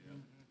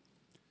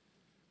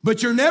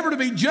 But you're never to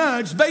be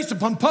judged based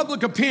upon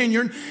public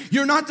opinion.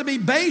 You're not to be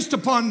based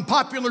upon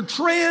popular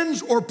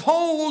trends or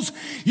polls.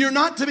 You're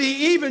not to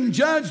be even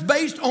judged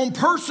based on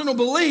personal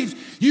beliefs.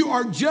 You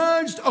are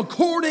judged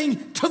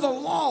according to the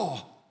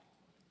law.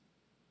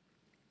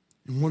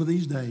 And one of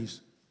these days,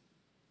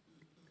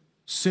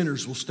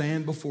 sinners will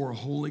stand before a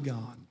holy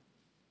God.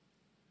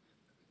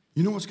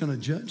 You know what's going to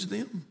judge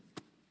them?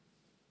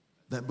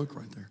 That book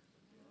right there.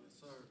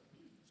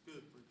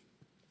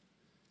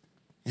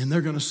 And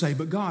they're going to say,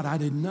 but God, I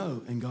didn't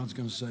know. And God's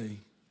going to say,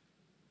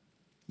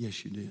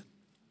 yes, you did.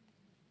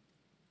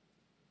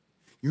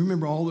 You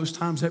remember all those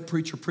times that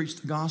preacher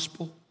preached the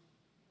gospel?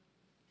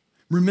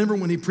 Remember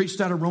when he preached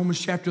out of Romans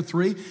chapter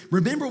 3?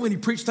 Remember when he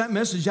preached that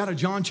message out of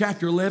John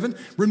chapter 11?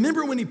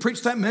 Remember when he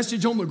preached that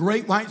message on the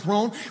great white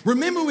throne?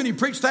 Remember when he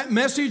preached that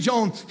message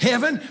on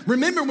heaven?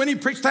 Remember when he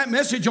preached that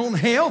message on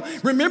hell?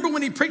 Remember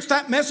when he preached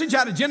that message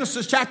out of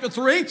Genesis chapter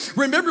 3?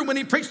 Remember when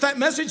he preached that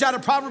message out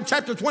of Proverbs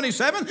chapter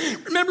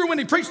 27? Remember when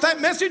he preached that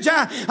message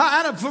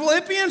out of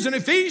Philippians and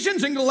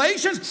Ephesians and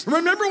Galatians?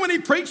 Remember when he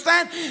preached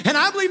that? And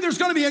I believe there's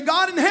going to be a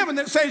God in heaven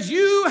that says,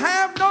 you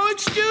have no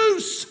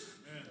excuse.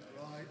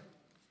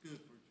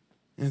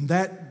 And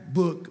that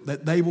book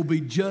that they will be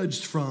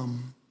judged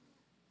from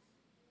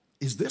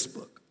is this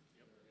book.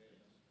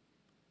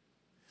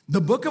 The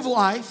book of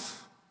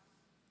life,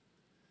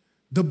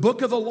 the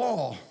book of the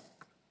law.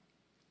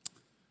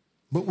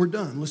 But we're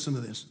done. Listen to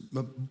this.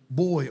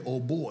 Boy, oh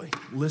boy,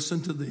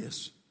 listen to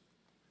this.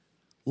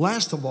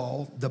 Last of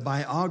all, the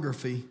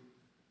biography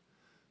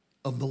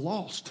of the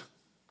lost.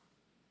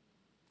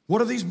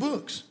 What are these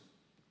books?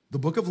 The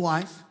book of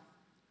life,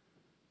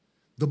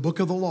 the book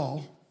of the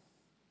law,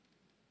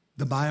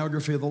 the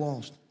biography of the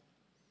lost.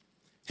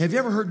 Have you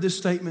ever heard this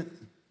statement?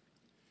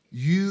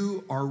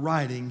 You are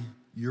writing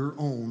your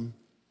own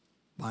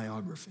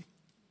biography.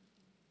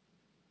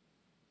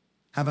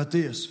 How about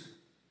this?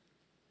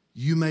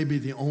 You may be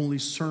the only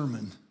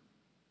sermon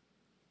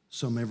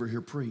some ever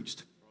hear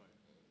preached.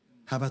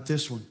 How about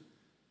this one?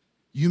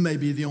 You may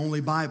be the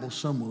only Bible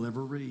some will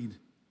ever read.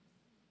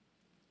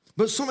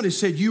 But somebody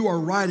said you are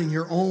writing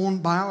your own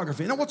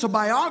biography. Now, what's a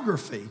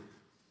biography?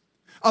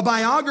 A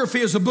biography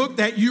is a book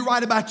that you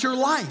write about your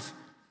life.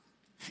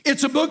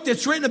 It's a book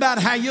that's written about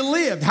how you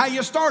lived, how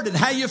you started,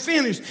 how you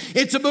finished.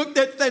 It's a book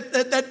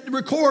that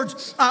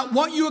records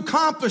what you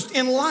accomplished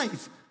in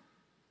life.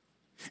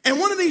 And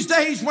one of these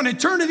days when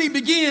eternity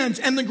begins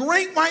and the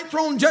great white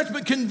throne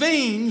judgment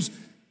convenes,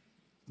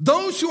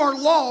 those who are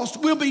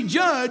lost will be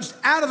judged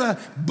out of the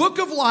book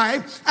of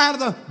life, out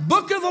of the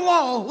book of the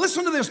law.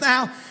 Listen to this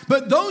now.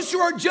 But those who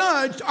are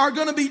judged are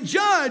going to be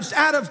judged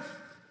out of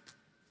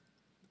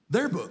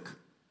their book.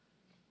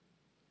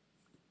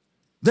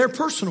 Their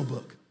personal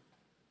book.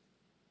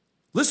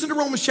 Listen to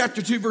Romans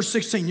chapter 2, verse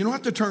 16. You don't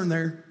have to turn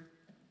there.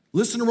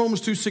 Listen to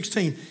Romans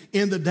 2:16.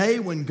 In the day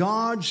when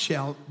God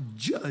shall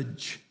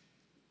judge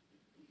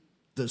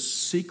the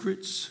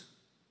secrets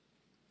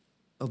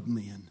of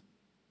men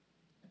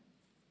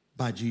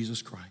by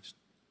Jesus Christ.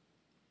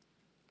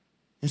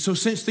 And so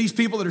since these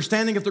people that are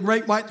standing at the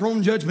great white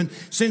throne judgment,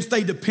 since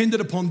they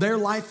depended upon their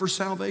life for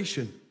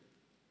salvation,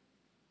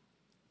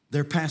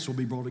 their past will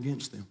be brought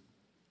against them.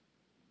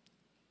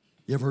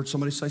 You ever heard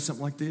somebody say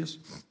something like this?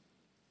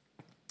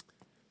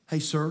 Hey,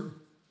 sir,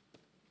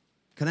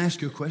 can I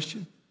ask you a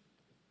question?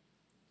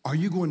 Are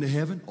you going to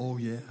heaven? Oh,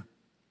 yeah.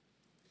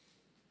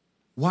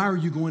 Why are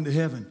you going to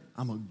heaven?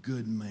 I'm a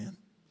good man.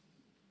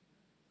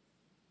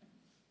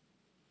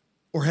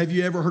 Or have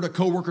you ever heard a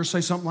coworker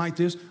say something like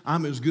this?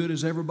 I'm as good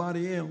as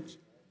everybody else.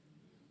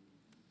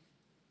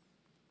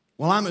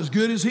 Well, I'm as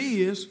good as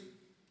he is.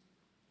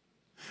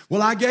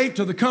 Well, I gave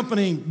to the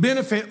company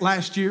benefit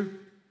last year.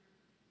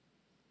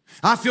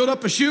 I filled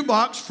up a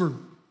shoebox for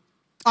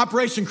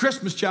Operation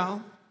Christmas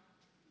Child.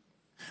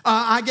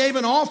 I gave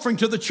an offering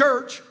to the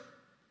church.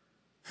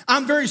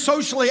 I'm very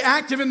socially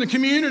active in the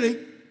community.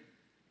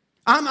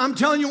 I'm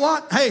telling you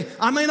what, hey,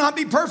 I may not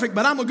be perfect,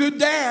 but I'm a good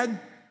dad.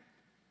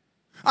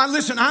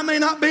 Listen, I may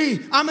not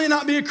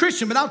be a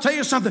Christian, but I'll tell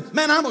you something.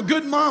 Man, I'm a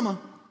good mama.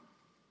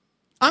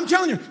 I'm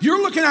telling you,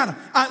 you're looking at them.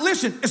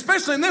 Listen,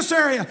 especially in this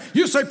area,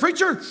 you say,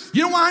 preacher,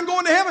 you know why I'm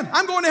going to heaven?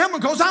 I'm going to heaven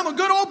because I'm a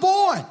good old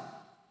boy.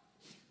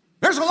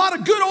 There's a lot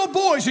of good old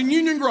boys in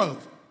Union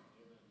Grove.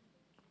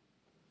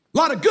 A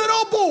lot of good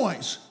old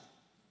boys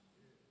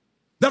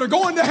that are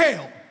going to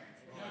hell.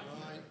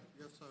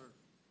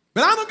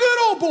 But I'm a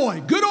good old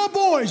boy. Good old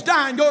boys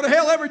die and go to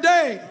hell every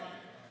day.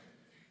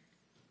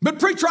 But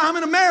preacher, I'm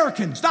an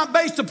American. It's not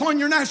based upon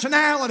your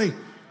nationality.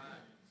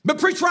 But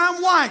preacher,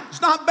 I'm white.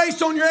 It's not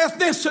based on your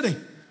ethnicity.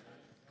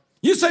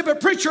 You say, but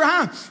preacher,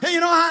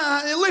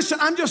 listen,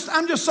 I'm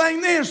just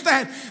saying this,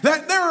 that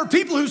there are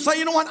people who say,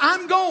 you know what,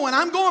 I'm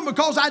going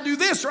because I do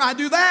this or I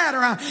do that, or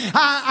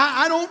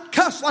I don't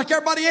cuss like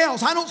everybody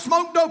else. I don't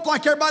smoke dope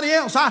like everybody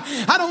else.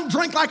 I don't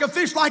drink like a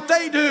fish like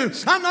they do.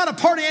 I'm not a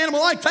party animal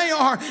like they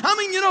are. I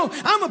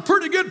mean, I'm a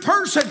pretty good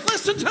person.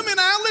 Listen to me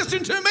now,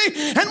 listen to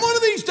me. And one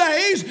of these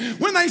days,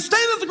 when they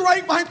stand at the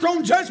great white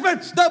throne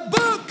judgment, the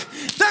book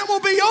that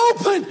will be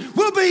open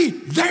will be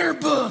their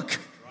book.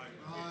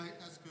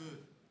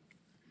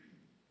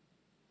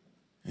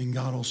 And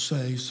God will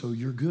say, so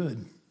you're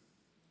good.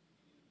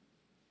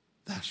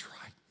 That's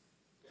right.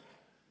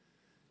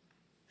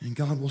 And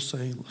God will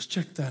say, let's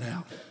check that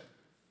out.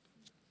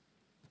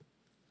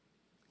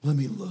 Let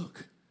me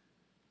look.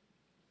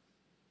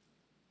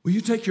 Will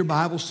you take your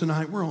Bibles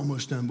tonight? We're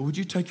almost done, but would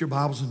you take your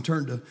Bibles and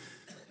turn to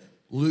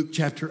Luke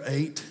chapter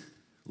 8?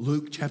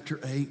 Luke chapter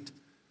 8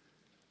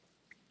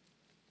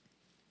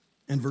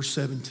 and verse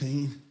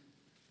 17.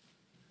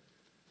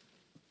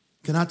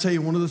 Can I tell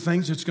you one of the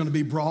things that's going to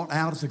be brought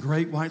out at the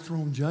great white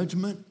throne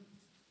judgment?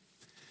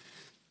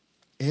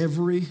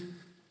 Every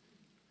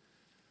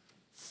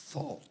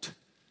thought.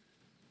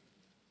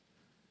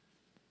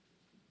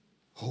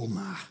 Oh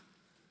my.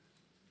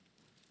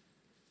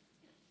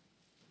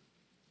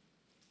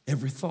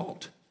 Every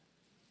thought.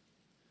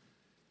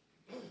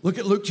 Look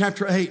at Luke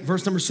chapter 8,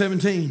 verse number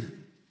 17.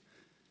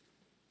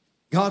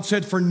 God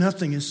said, for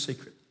nothing is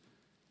secret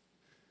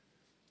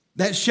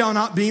that shall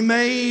not be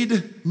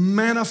made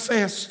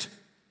manifest,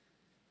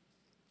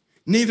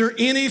 neither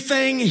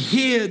anything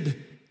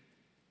hid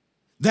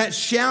that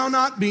shall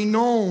not be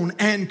known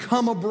and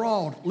come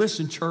abroad.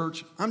 Listen,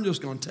 church, I'm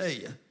just going to tell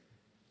you.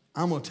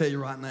 I'm going to tell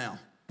you right now.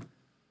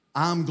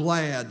 I'm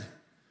glad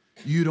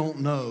you don't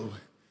know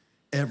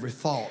every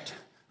thought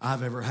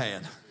I've ever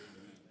had.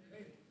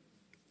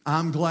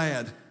 I'm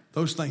glad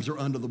those things are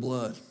under the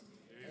blood.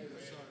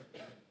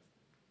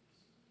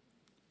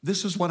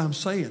 This is what I'm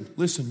saying.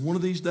 Listen, one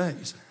of these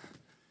days,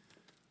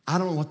 I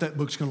don't know what that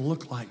book's going to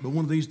look like, but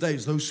one of these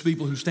days, those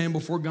people who stand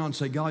before God and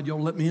say, God, y'all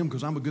let me in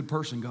because I'm a good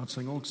person. God's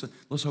saying, oh,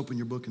 let's open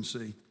your book and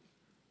see.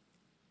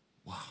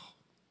 Wow.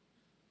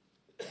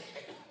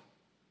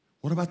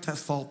 What about that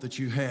thought that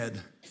you had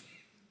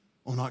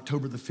on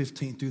October the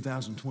 15th,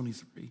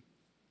 2023?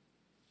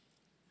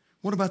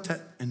 What about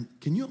that? And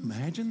can you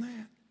imagine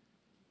that?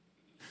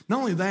 Not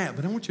only that,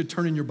 but I want you to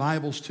turn in your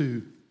Bibles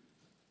to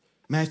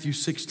Matthew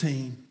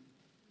 16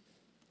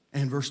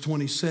 and verse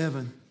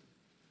 27.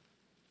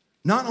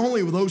 Not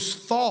only will those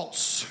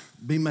thoughts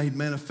be made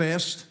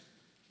manifest,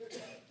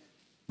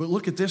 but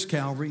look at this,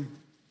 Calvary.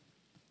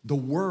 The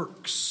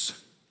works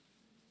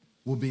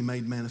will be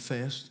made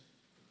manifest.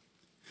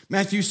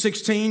 Matthew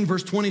 16,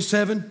 verse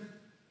 27.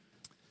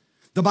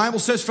 The Bible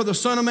says, for the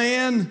Son of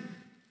Man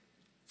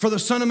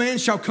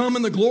shall come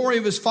in the glory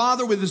of his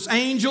Father with his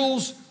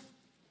angels,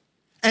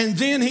 and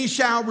then he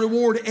shall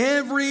reward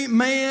every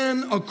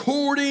man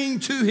according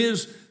to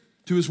his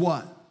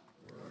what?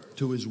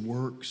 To his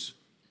works.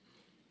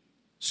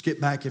 Skip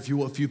back, if you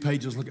will, a few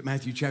pages. Look at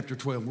Matthew chapter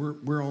 12.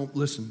 We're on,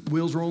 listen,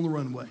 wheels are on the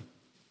runway.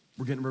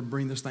 We're getting ready to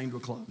bring this thing to a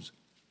close.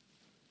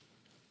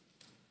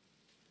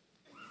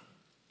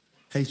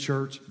 Hey,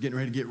 church, getting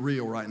ready to get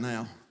real right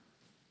now.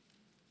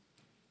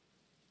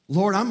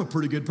 Lord, I'm a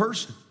pretty good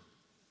person.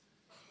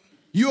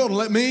 You ought to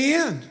let me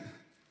in.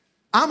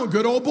 I'm a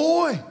good old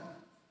boy.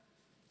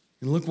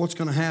 And look what's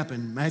going to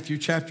happen. Matthew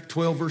chapter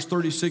 12, verse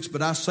 36.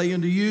 But I say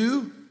unto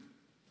you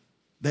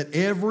that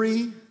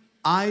every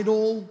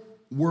idle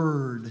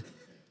word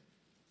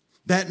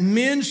that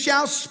men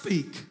shall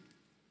speak,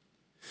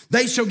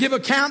 they shall give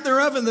account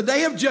thereof in the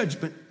day of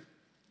judgment.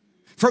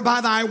 For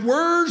by thy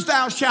words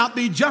thou shalt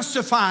be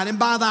justified, and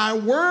by thy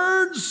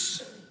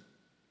words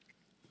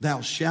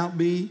thou shalt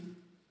be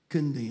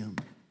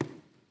condemned.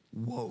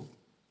 Whoa.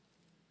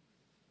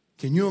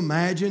 Can you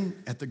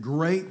imagine at the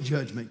great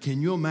judgment,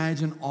 can you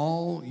imagine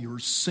all your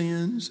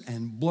sins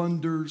and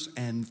blunders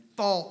and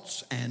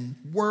thoughts and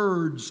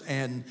words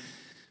and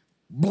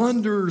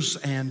blunders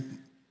and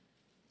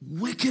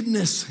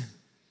wickedness?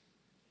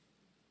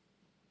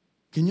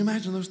 Can you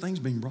imagine those things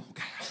being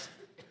broadcast?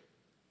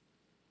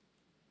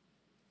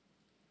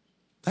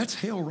 That's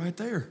hell right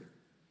there.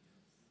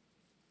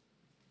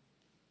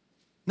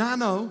 Now, I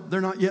know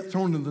they're not yet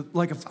thrown into the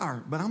lake of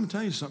fire, but I'm going to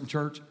tell you something,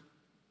 church.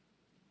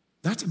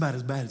 That's about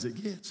as bad as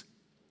it gets.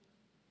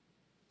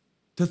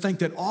 To think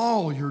that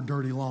all your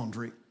dirty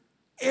laundry,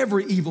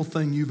 every evil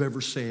thing you've ever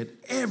said,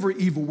 every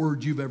evil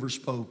word you've ever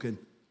spoken,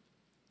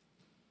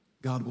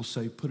 God will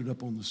say, put it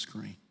up on the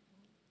screen.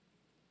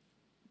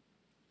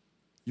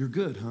 You're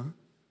good, huh?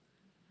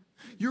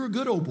 You're a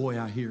good old boy,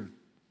 I hear.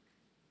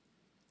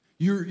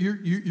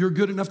 You're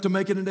good enough to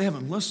make it into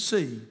heaven. Let's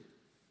see.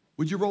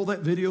 Would you roll that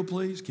video,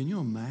 please? Can you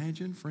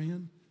imagine,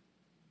 friend,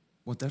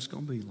 what that's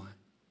going to be like?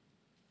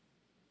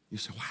 You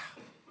say, wow.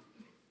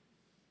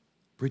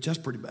 Preach, that's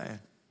pretty bad.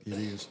 It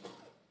is.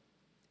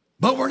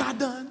 But we're not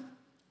done.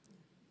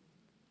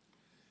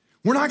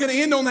 We're not going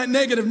to end on that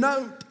negative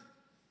note,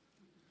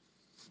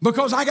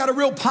 because I got a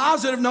real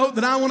positive note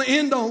that I want to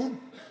end on.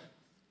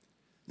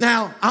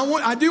 Now,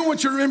 I do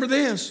want you to remember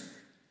this.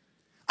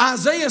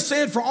 Isaiah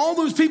said, for all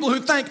those people who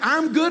think,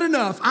 I'm good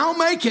enough, I'll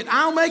make it.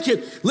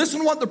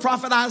 Listen to what the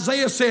prophet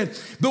Isaiah said.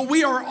 But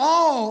we are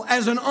all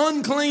as an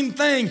unclean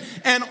thing,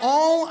 and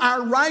all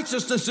our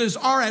righteousnesses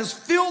are as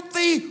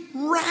filthy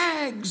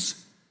rags.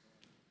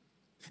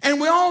 And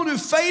we all do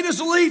fade as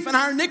a leaf, and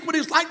our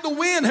iniquities like the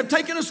wind have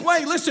taken us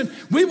away. Listen,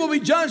 we will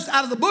be judged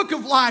out of the book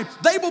of life.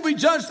 They will be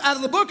judged out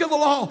of the book of the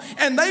law,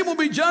 and they will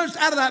be judged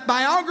out of that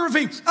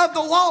biography of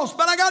the lost.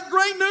 But I got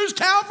great news,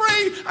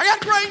 Calvary. I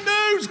got great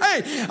news.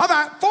 Hey,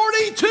 about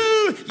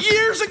 42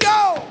 years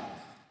ago,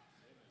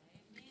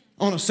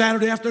 on a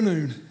Saturday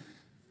afternoon,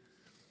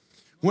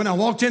 when I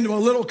walked into a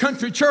little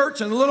country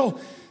church and a little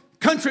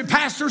country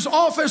pastor's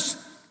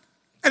office,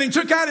 and he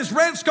took out his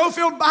red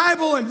Schofield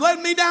Bible and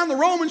led me down the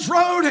Romans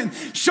road and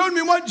showed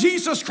me what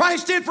Jesus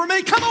Christ did for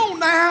me. Come on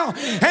now.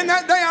 And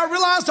that day I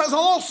realized I was a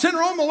lost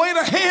sinner on my way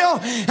to hell.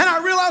 And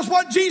I realized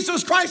what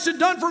Jesus Christ had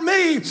done for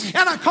me.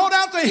 And I called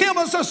out to him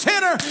as a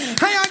sinner.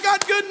 Hey, I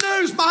got good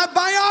news. My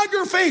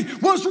biography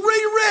was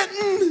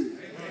rewritten.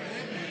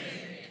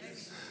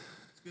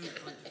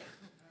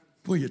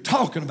 What are you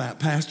talking about,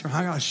 Pastor?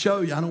 I got to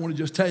show you. I don't want to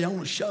just tell you. I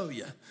want to show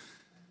you.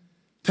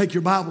 Take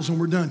your Bibles when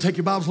we're done. Take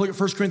your Bibles, look at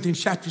 1 Corinthians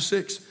chapter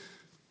 6.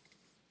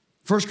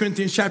 1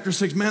 Corinthians chapter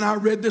 6. Man, I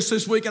read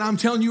this week, and I'm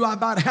telling you, I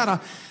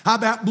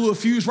about blew a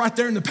fuse right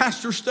there in the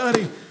pastor's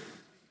study.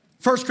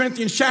 1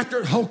 Corinthians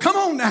chapter, oh, come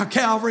on now,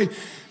 Calvary.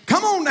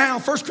 Come on now,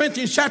 1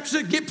 Corinthians chapter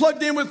 6. Get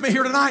plugged in with me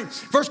here tonight.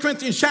 1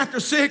 Corinthians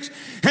chapter 6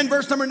 and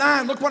verse number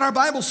 9. Look what our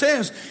Bible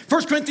says.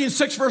 1 Corinthians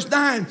 6 verse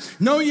 9.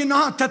 Know ye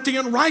not that the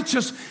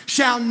unrighteous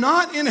shall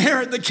not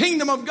inherit the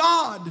kingdom of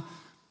God?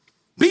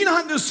 Be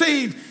not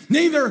deceived,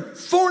 neither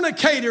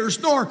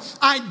fornicators, nor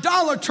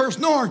idolaters,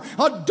 nor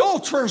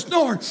adulterers,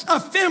 nor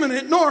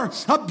effeminate, nor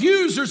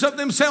abusers of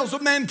themselves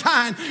of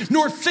mankind,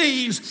 nor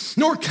thieves,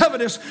 nor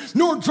covetous,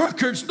 nor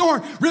drunkards,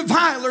 nor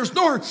revilers,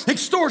 nor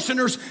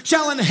extortioners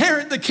shall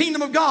inherit the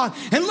kingdom of God.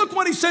 And look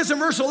what he says in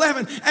verse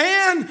 11.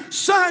 And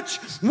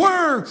such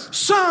were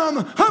some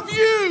of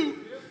you.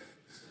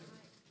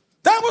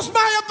 That was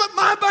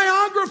my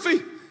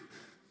biography.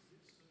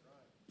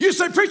 You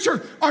say,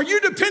 preacher, are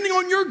you depending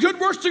on your good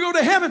works to go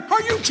to heaven?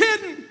 Are you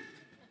kidding?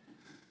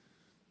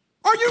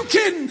 Are you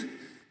kidding?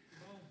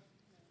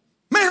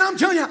 Man, I'm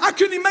telling you, I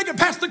couldn't even make it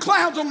past the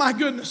clouds on my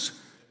goodness.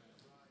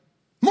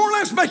 More or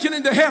less make it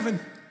into heaven.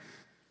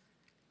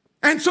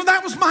 And so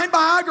that was my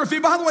biography.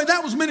 By the way,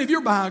 that was many of your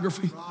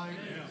biography.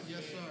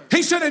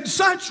 He said, and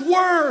such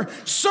were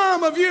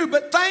some of you.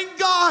 But thank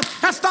God,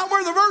 that's not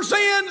where the verse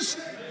ends.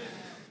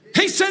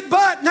 He said,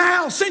 but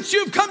now, since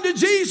you've come to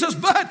Jesus,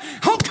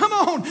 oh, come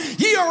on,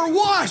 ye are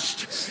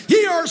washed,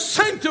 ye are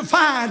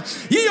sanctified,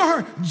 ye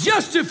are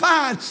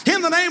justified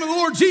in the name of the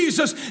Lord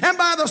Jesus and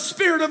by the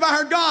Spirit of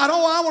our God.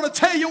 Oh, I want to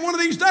tell you one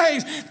of these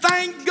days,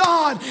 thank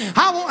God,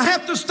 I won't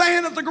have to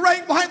stand at the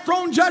great white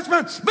throne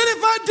judgment. But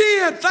if I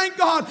did, thank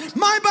God,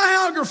 my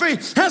biography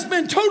has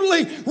been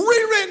totally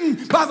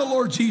rewritten by the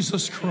Lord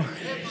Jesus Christ.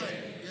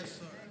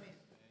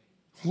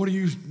 What are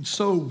you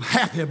so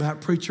happy about,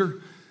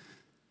 preacher?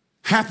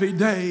 Happy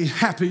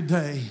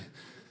day,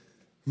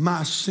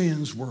 my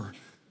sins were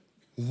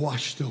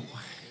washed away.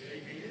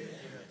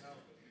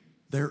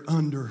 They're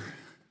under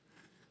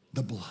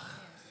the blood.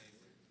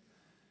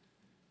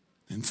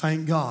 And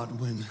thank God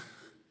when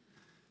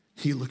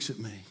he looks at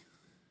me,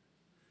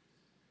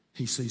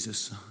 he sees his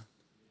son.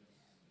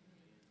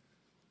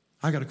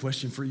 I got a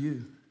question for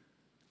you.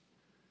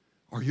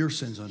 Are your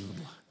sins under the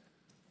blood?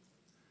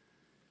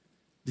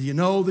 Do you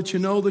know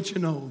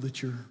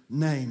that your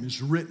name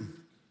is written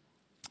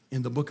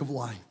in the book of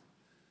life?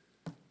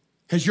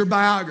 Has your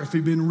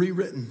biography been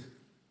rewritten?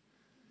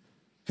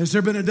 Has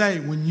there been a day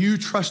when you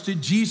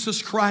trusted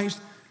Jesus Christ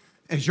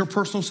as your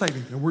personal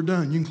Savior? And we're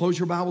done. You can close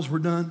your Bibles. We're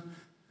done.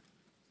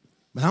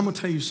 But I'm going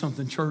to tell you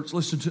something, church.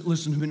 Listen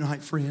to me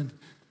tonight, friend.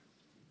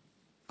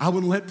 I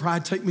wouldn't let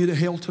pride take me to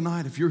hell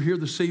tonight. If you're here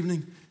this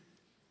evening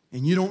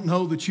and you don't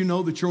know that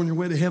you're on your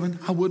way to heaven,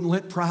 I wouldn't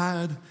let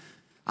pride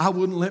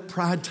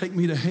take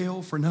me to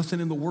hell for nothing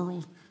in the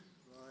world.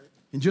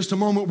 In just a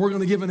moment, we're going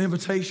to give an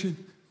invitation.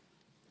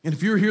 And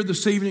if you're here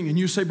this evening and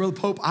you say, Brother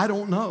Pope, I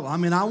don't know. I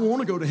mean, I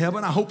want to go to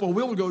heaven. I hope I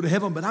will go to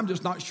heaven, but I'm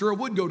just not sure I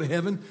would go to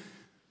heaven.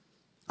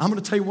 I'm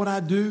going to tell you what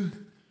I'd do.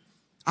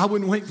 I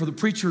wouldn't wait for the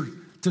preacher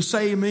to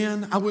say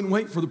amen. I wouldn't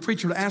wait for the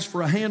preacher to ask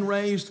for a hand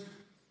raised.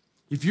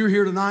 If you're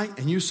here tonight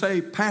and you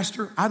say,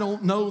 Pastor, I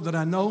don't know that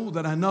I know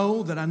that I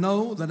know that I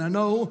know that I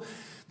know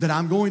that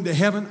I'm going to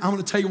heaven, I'm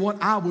going to tell you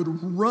what, I would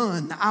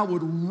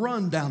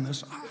run down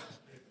this aisle.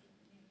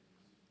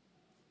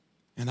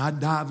 And I'd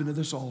dive into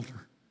this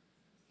altar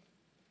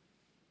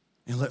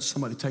and let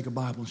somebody take a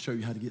Bible and show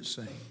you how to get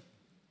saved.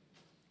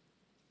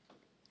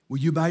 Will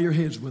you bow your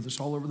heads with us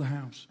all over the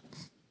house?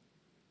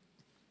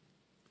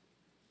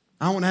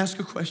 I want to ask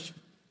a question.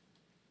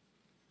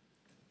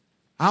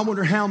 I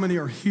wonder how many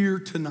are here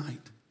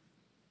tonight.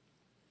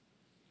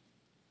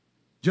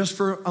 Just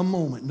for a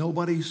moment,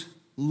 nobody's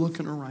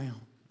looking around.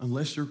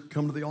 Unless you're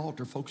coming to the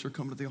altar, folks are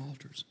coming to the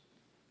altars.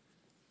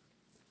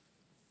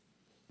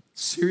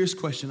 Serious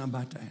question I'm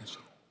about to ask.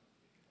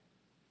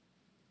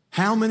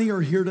 How many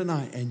are here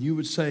tonight and you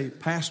would say,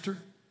 Pastor,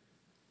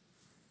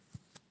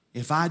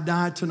 if I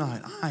died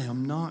tonight, I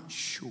am not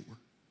sure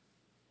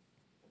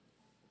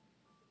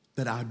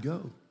that I'd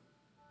go.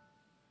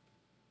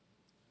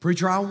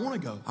 Preacher, I want to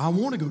go. I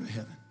want to go to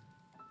heaven.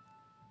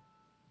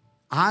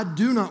 I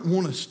do not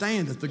want to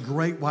stand at the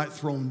great white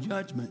throne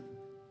judgment.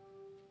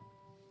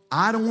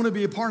 I don't want to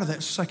be a part of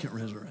that second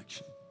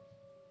resurrection.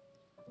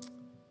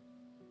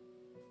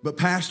 But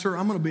Pastor,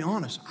 I'm going to be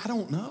honest, I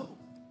don't know.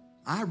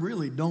 I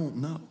really don't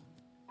know.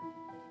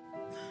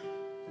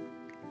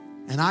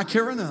 And I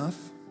care enough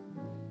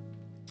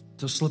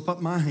to slip up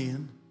my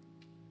hand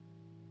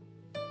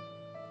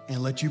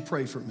and let you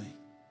pray for me.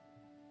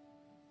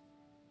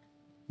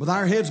 With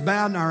our heads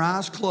bowed and our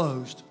eyes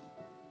closed,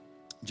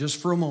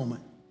 just for a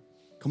moment.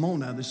 Come on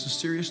now, this is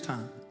serious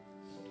time.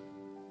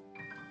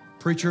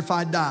 Preacher, if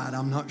I died,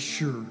 I'm not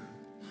sure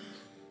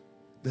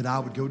that I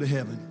would go to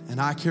heaven. And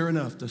I care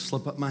enough to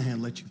slip up my hand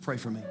and let you pray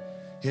for me.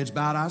 Heads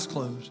bowed, eyes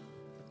closed.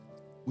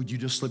 Would you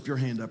just slip your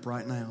hand up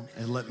right now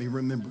and let me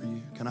remember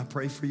you? Can I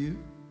pray for you?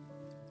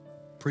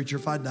 Preacher,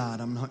 if I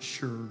died, I'm not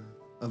sure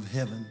of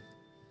heaven.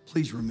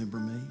 Please remember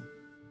me.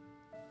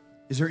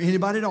 Is there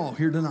anybody at all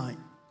here tonight?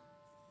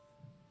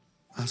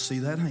 I see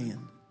that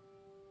hand.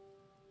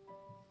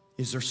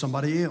 Is there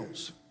somebody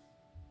else?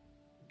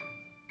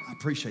 I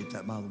appreciate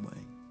that, by the way.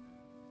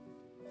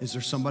 Is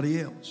there somebody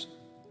else?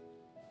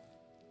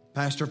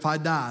 Pastor, if I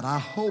died, I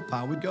hope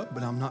I would go,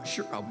 but I'm not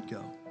sure I would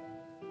go.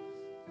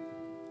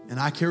 And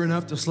I care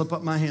enough to slip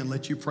up my hand and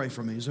let you pray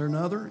for me. Is there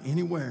another?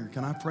 Anywhere?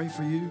 Can I pray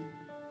for you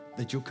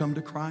that you'll come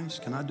to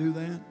Christ? Can I do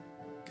that?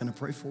 Can I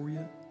pray for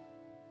you?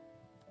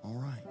 All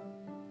right.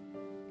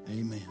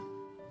 Amen.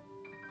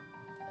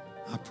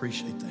 I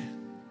appreciate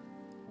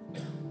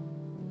that.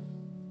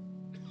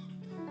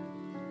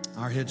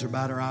 Our heads are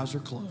bowed, our eyes are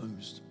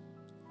closed.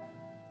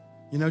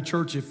 You know,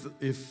 church,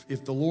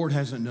 if the Lord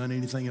hasn't done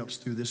anything else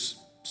through this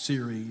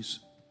series,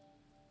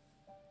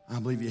 I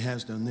believe He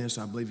has done this.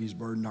 I believe He's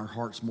burdened our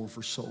hearts more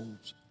for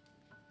souls.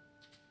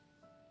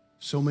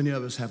 So many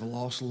of us have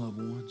lost loved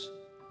ones.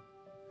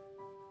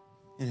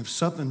 And if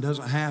something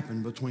doesn't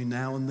happen between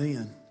now and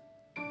then,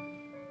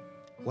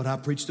 what I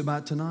preached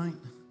about tonight,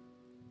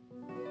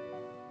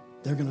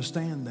 they're going to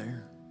stand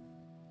there.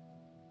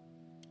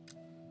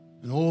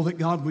 And oh, that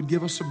God would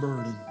give us a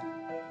burden.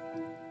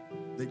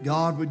 That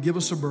God would give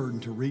us a burden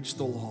to reach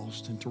the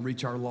lost and to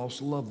reach our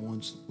lost loved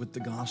ones with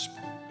the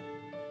gospel.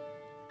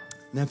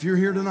 Now, if you're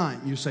here tonight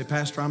and you say,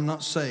 Pastor, I'm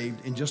not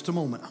saved, in just a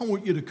moment, I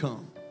want you to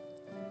come.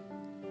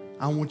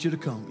 I want you to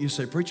come. You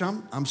say,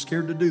 Preacher, I'm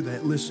scared to do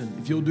that. Listen,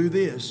 if you'll do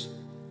this,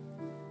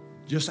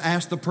 just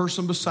ask the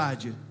person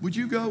beside you, would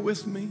you go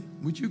with me?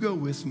 Would you go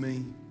with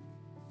me?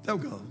 They'll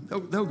go.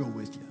 They'll go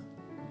with you.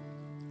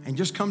 And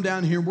just come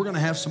down here. We're going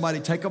to have somebody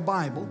take a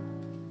Bible,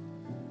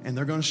 and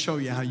they're going to show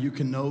you how you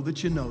can know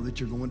that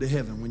you're going to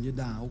heaven when you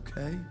die,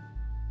 okay?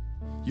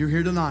 You're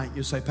here tonight.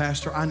 You say,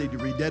 Pastor, I need to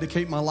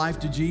rededicate my life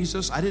to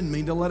Jesus. I didn't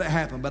mean to let it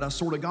happen, but I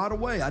sort of got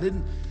away.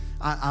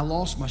 I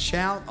lost my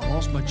shout. I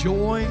lost my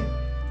joy.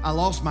 I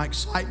lost my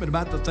excitement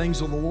about the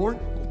things of the Lord.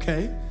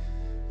 Okay.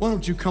 Why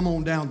don't you come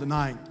on down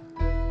tonight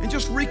and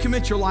just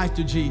recommit your life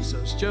to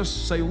Jesus.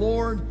 Just say,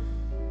 Lord,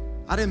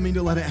 I didn't mean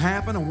to let it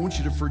happen. I want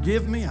you to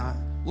forgive me.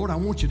 Lord, I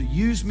want you to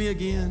use me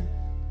again.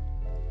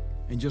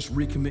 And just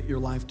recommit your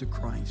life to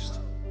Christ.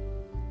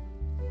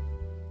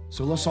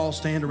 So let's all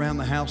stand around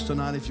the house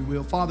tonight, if you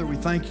will. Father, we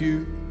thank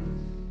you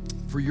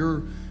for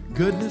your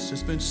goodness.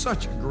 It's been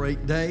such a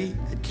great day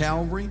at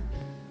Calvary,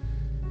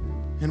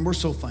 and we're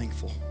so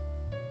thankful.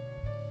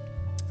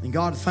 And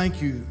God,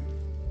 thank you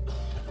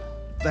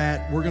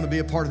that we're going to be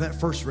a part of that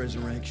first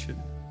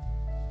resurrection.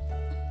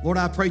 Lord,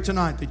 I pray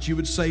tonight that you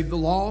would save the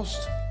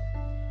lost.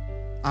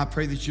 I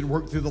pray that you'd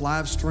work through the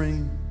live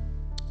stream.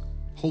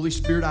 Holy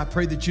Spirit, I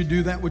pray that you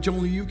do that which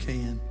only you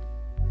can.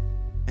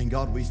 And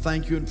God, we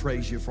thank you and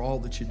praise you for all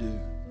that you do.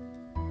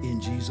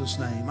 In Jesus'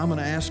 name. I'm going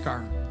to ask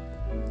our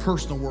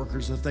personal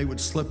workers if they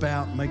would slip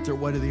out and make their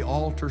way to the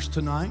altars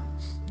tonight,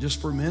 just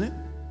for a minute.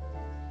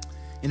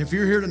 And if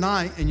you're here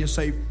tonight and you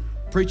say,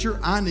 Preacher,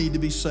 I need to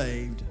be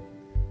saved.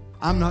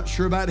 I'm not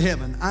sure about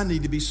heaven. I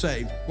need to be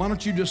saved. Why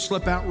don't you just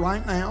slip out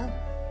right now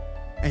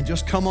and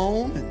just come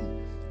on?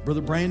 And Brother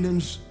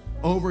Brandon's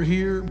over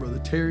here. Brother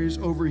Terry's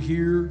over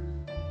here.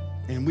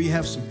 And we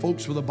have some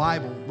folks with a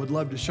Bible. Would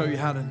love to show you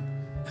how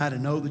to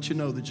know that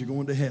you're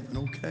going to heaven,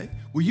 okay?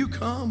 Will you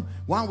come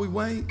while we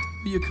wait?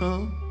 Will you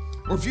come?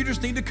 Or if you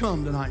just need to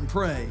come tonight and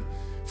pray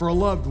for a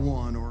loved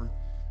one or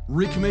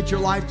recommit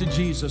your life to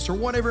Jesus or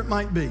whatever it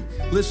might be,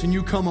 listen,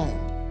 you come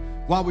on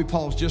while we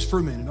pause just for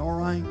a minute, all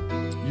right?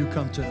 You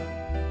come tonight.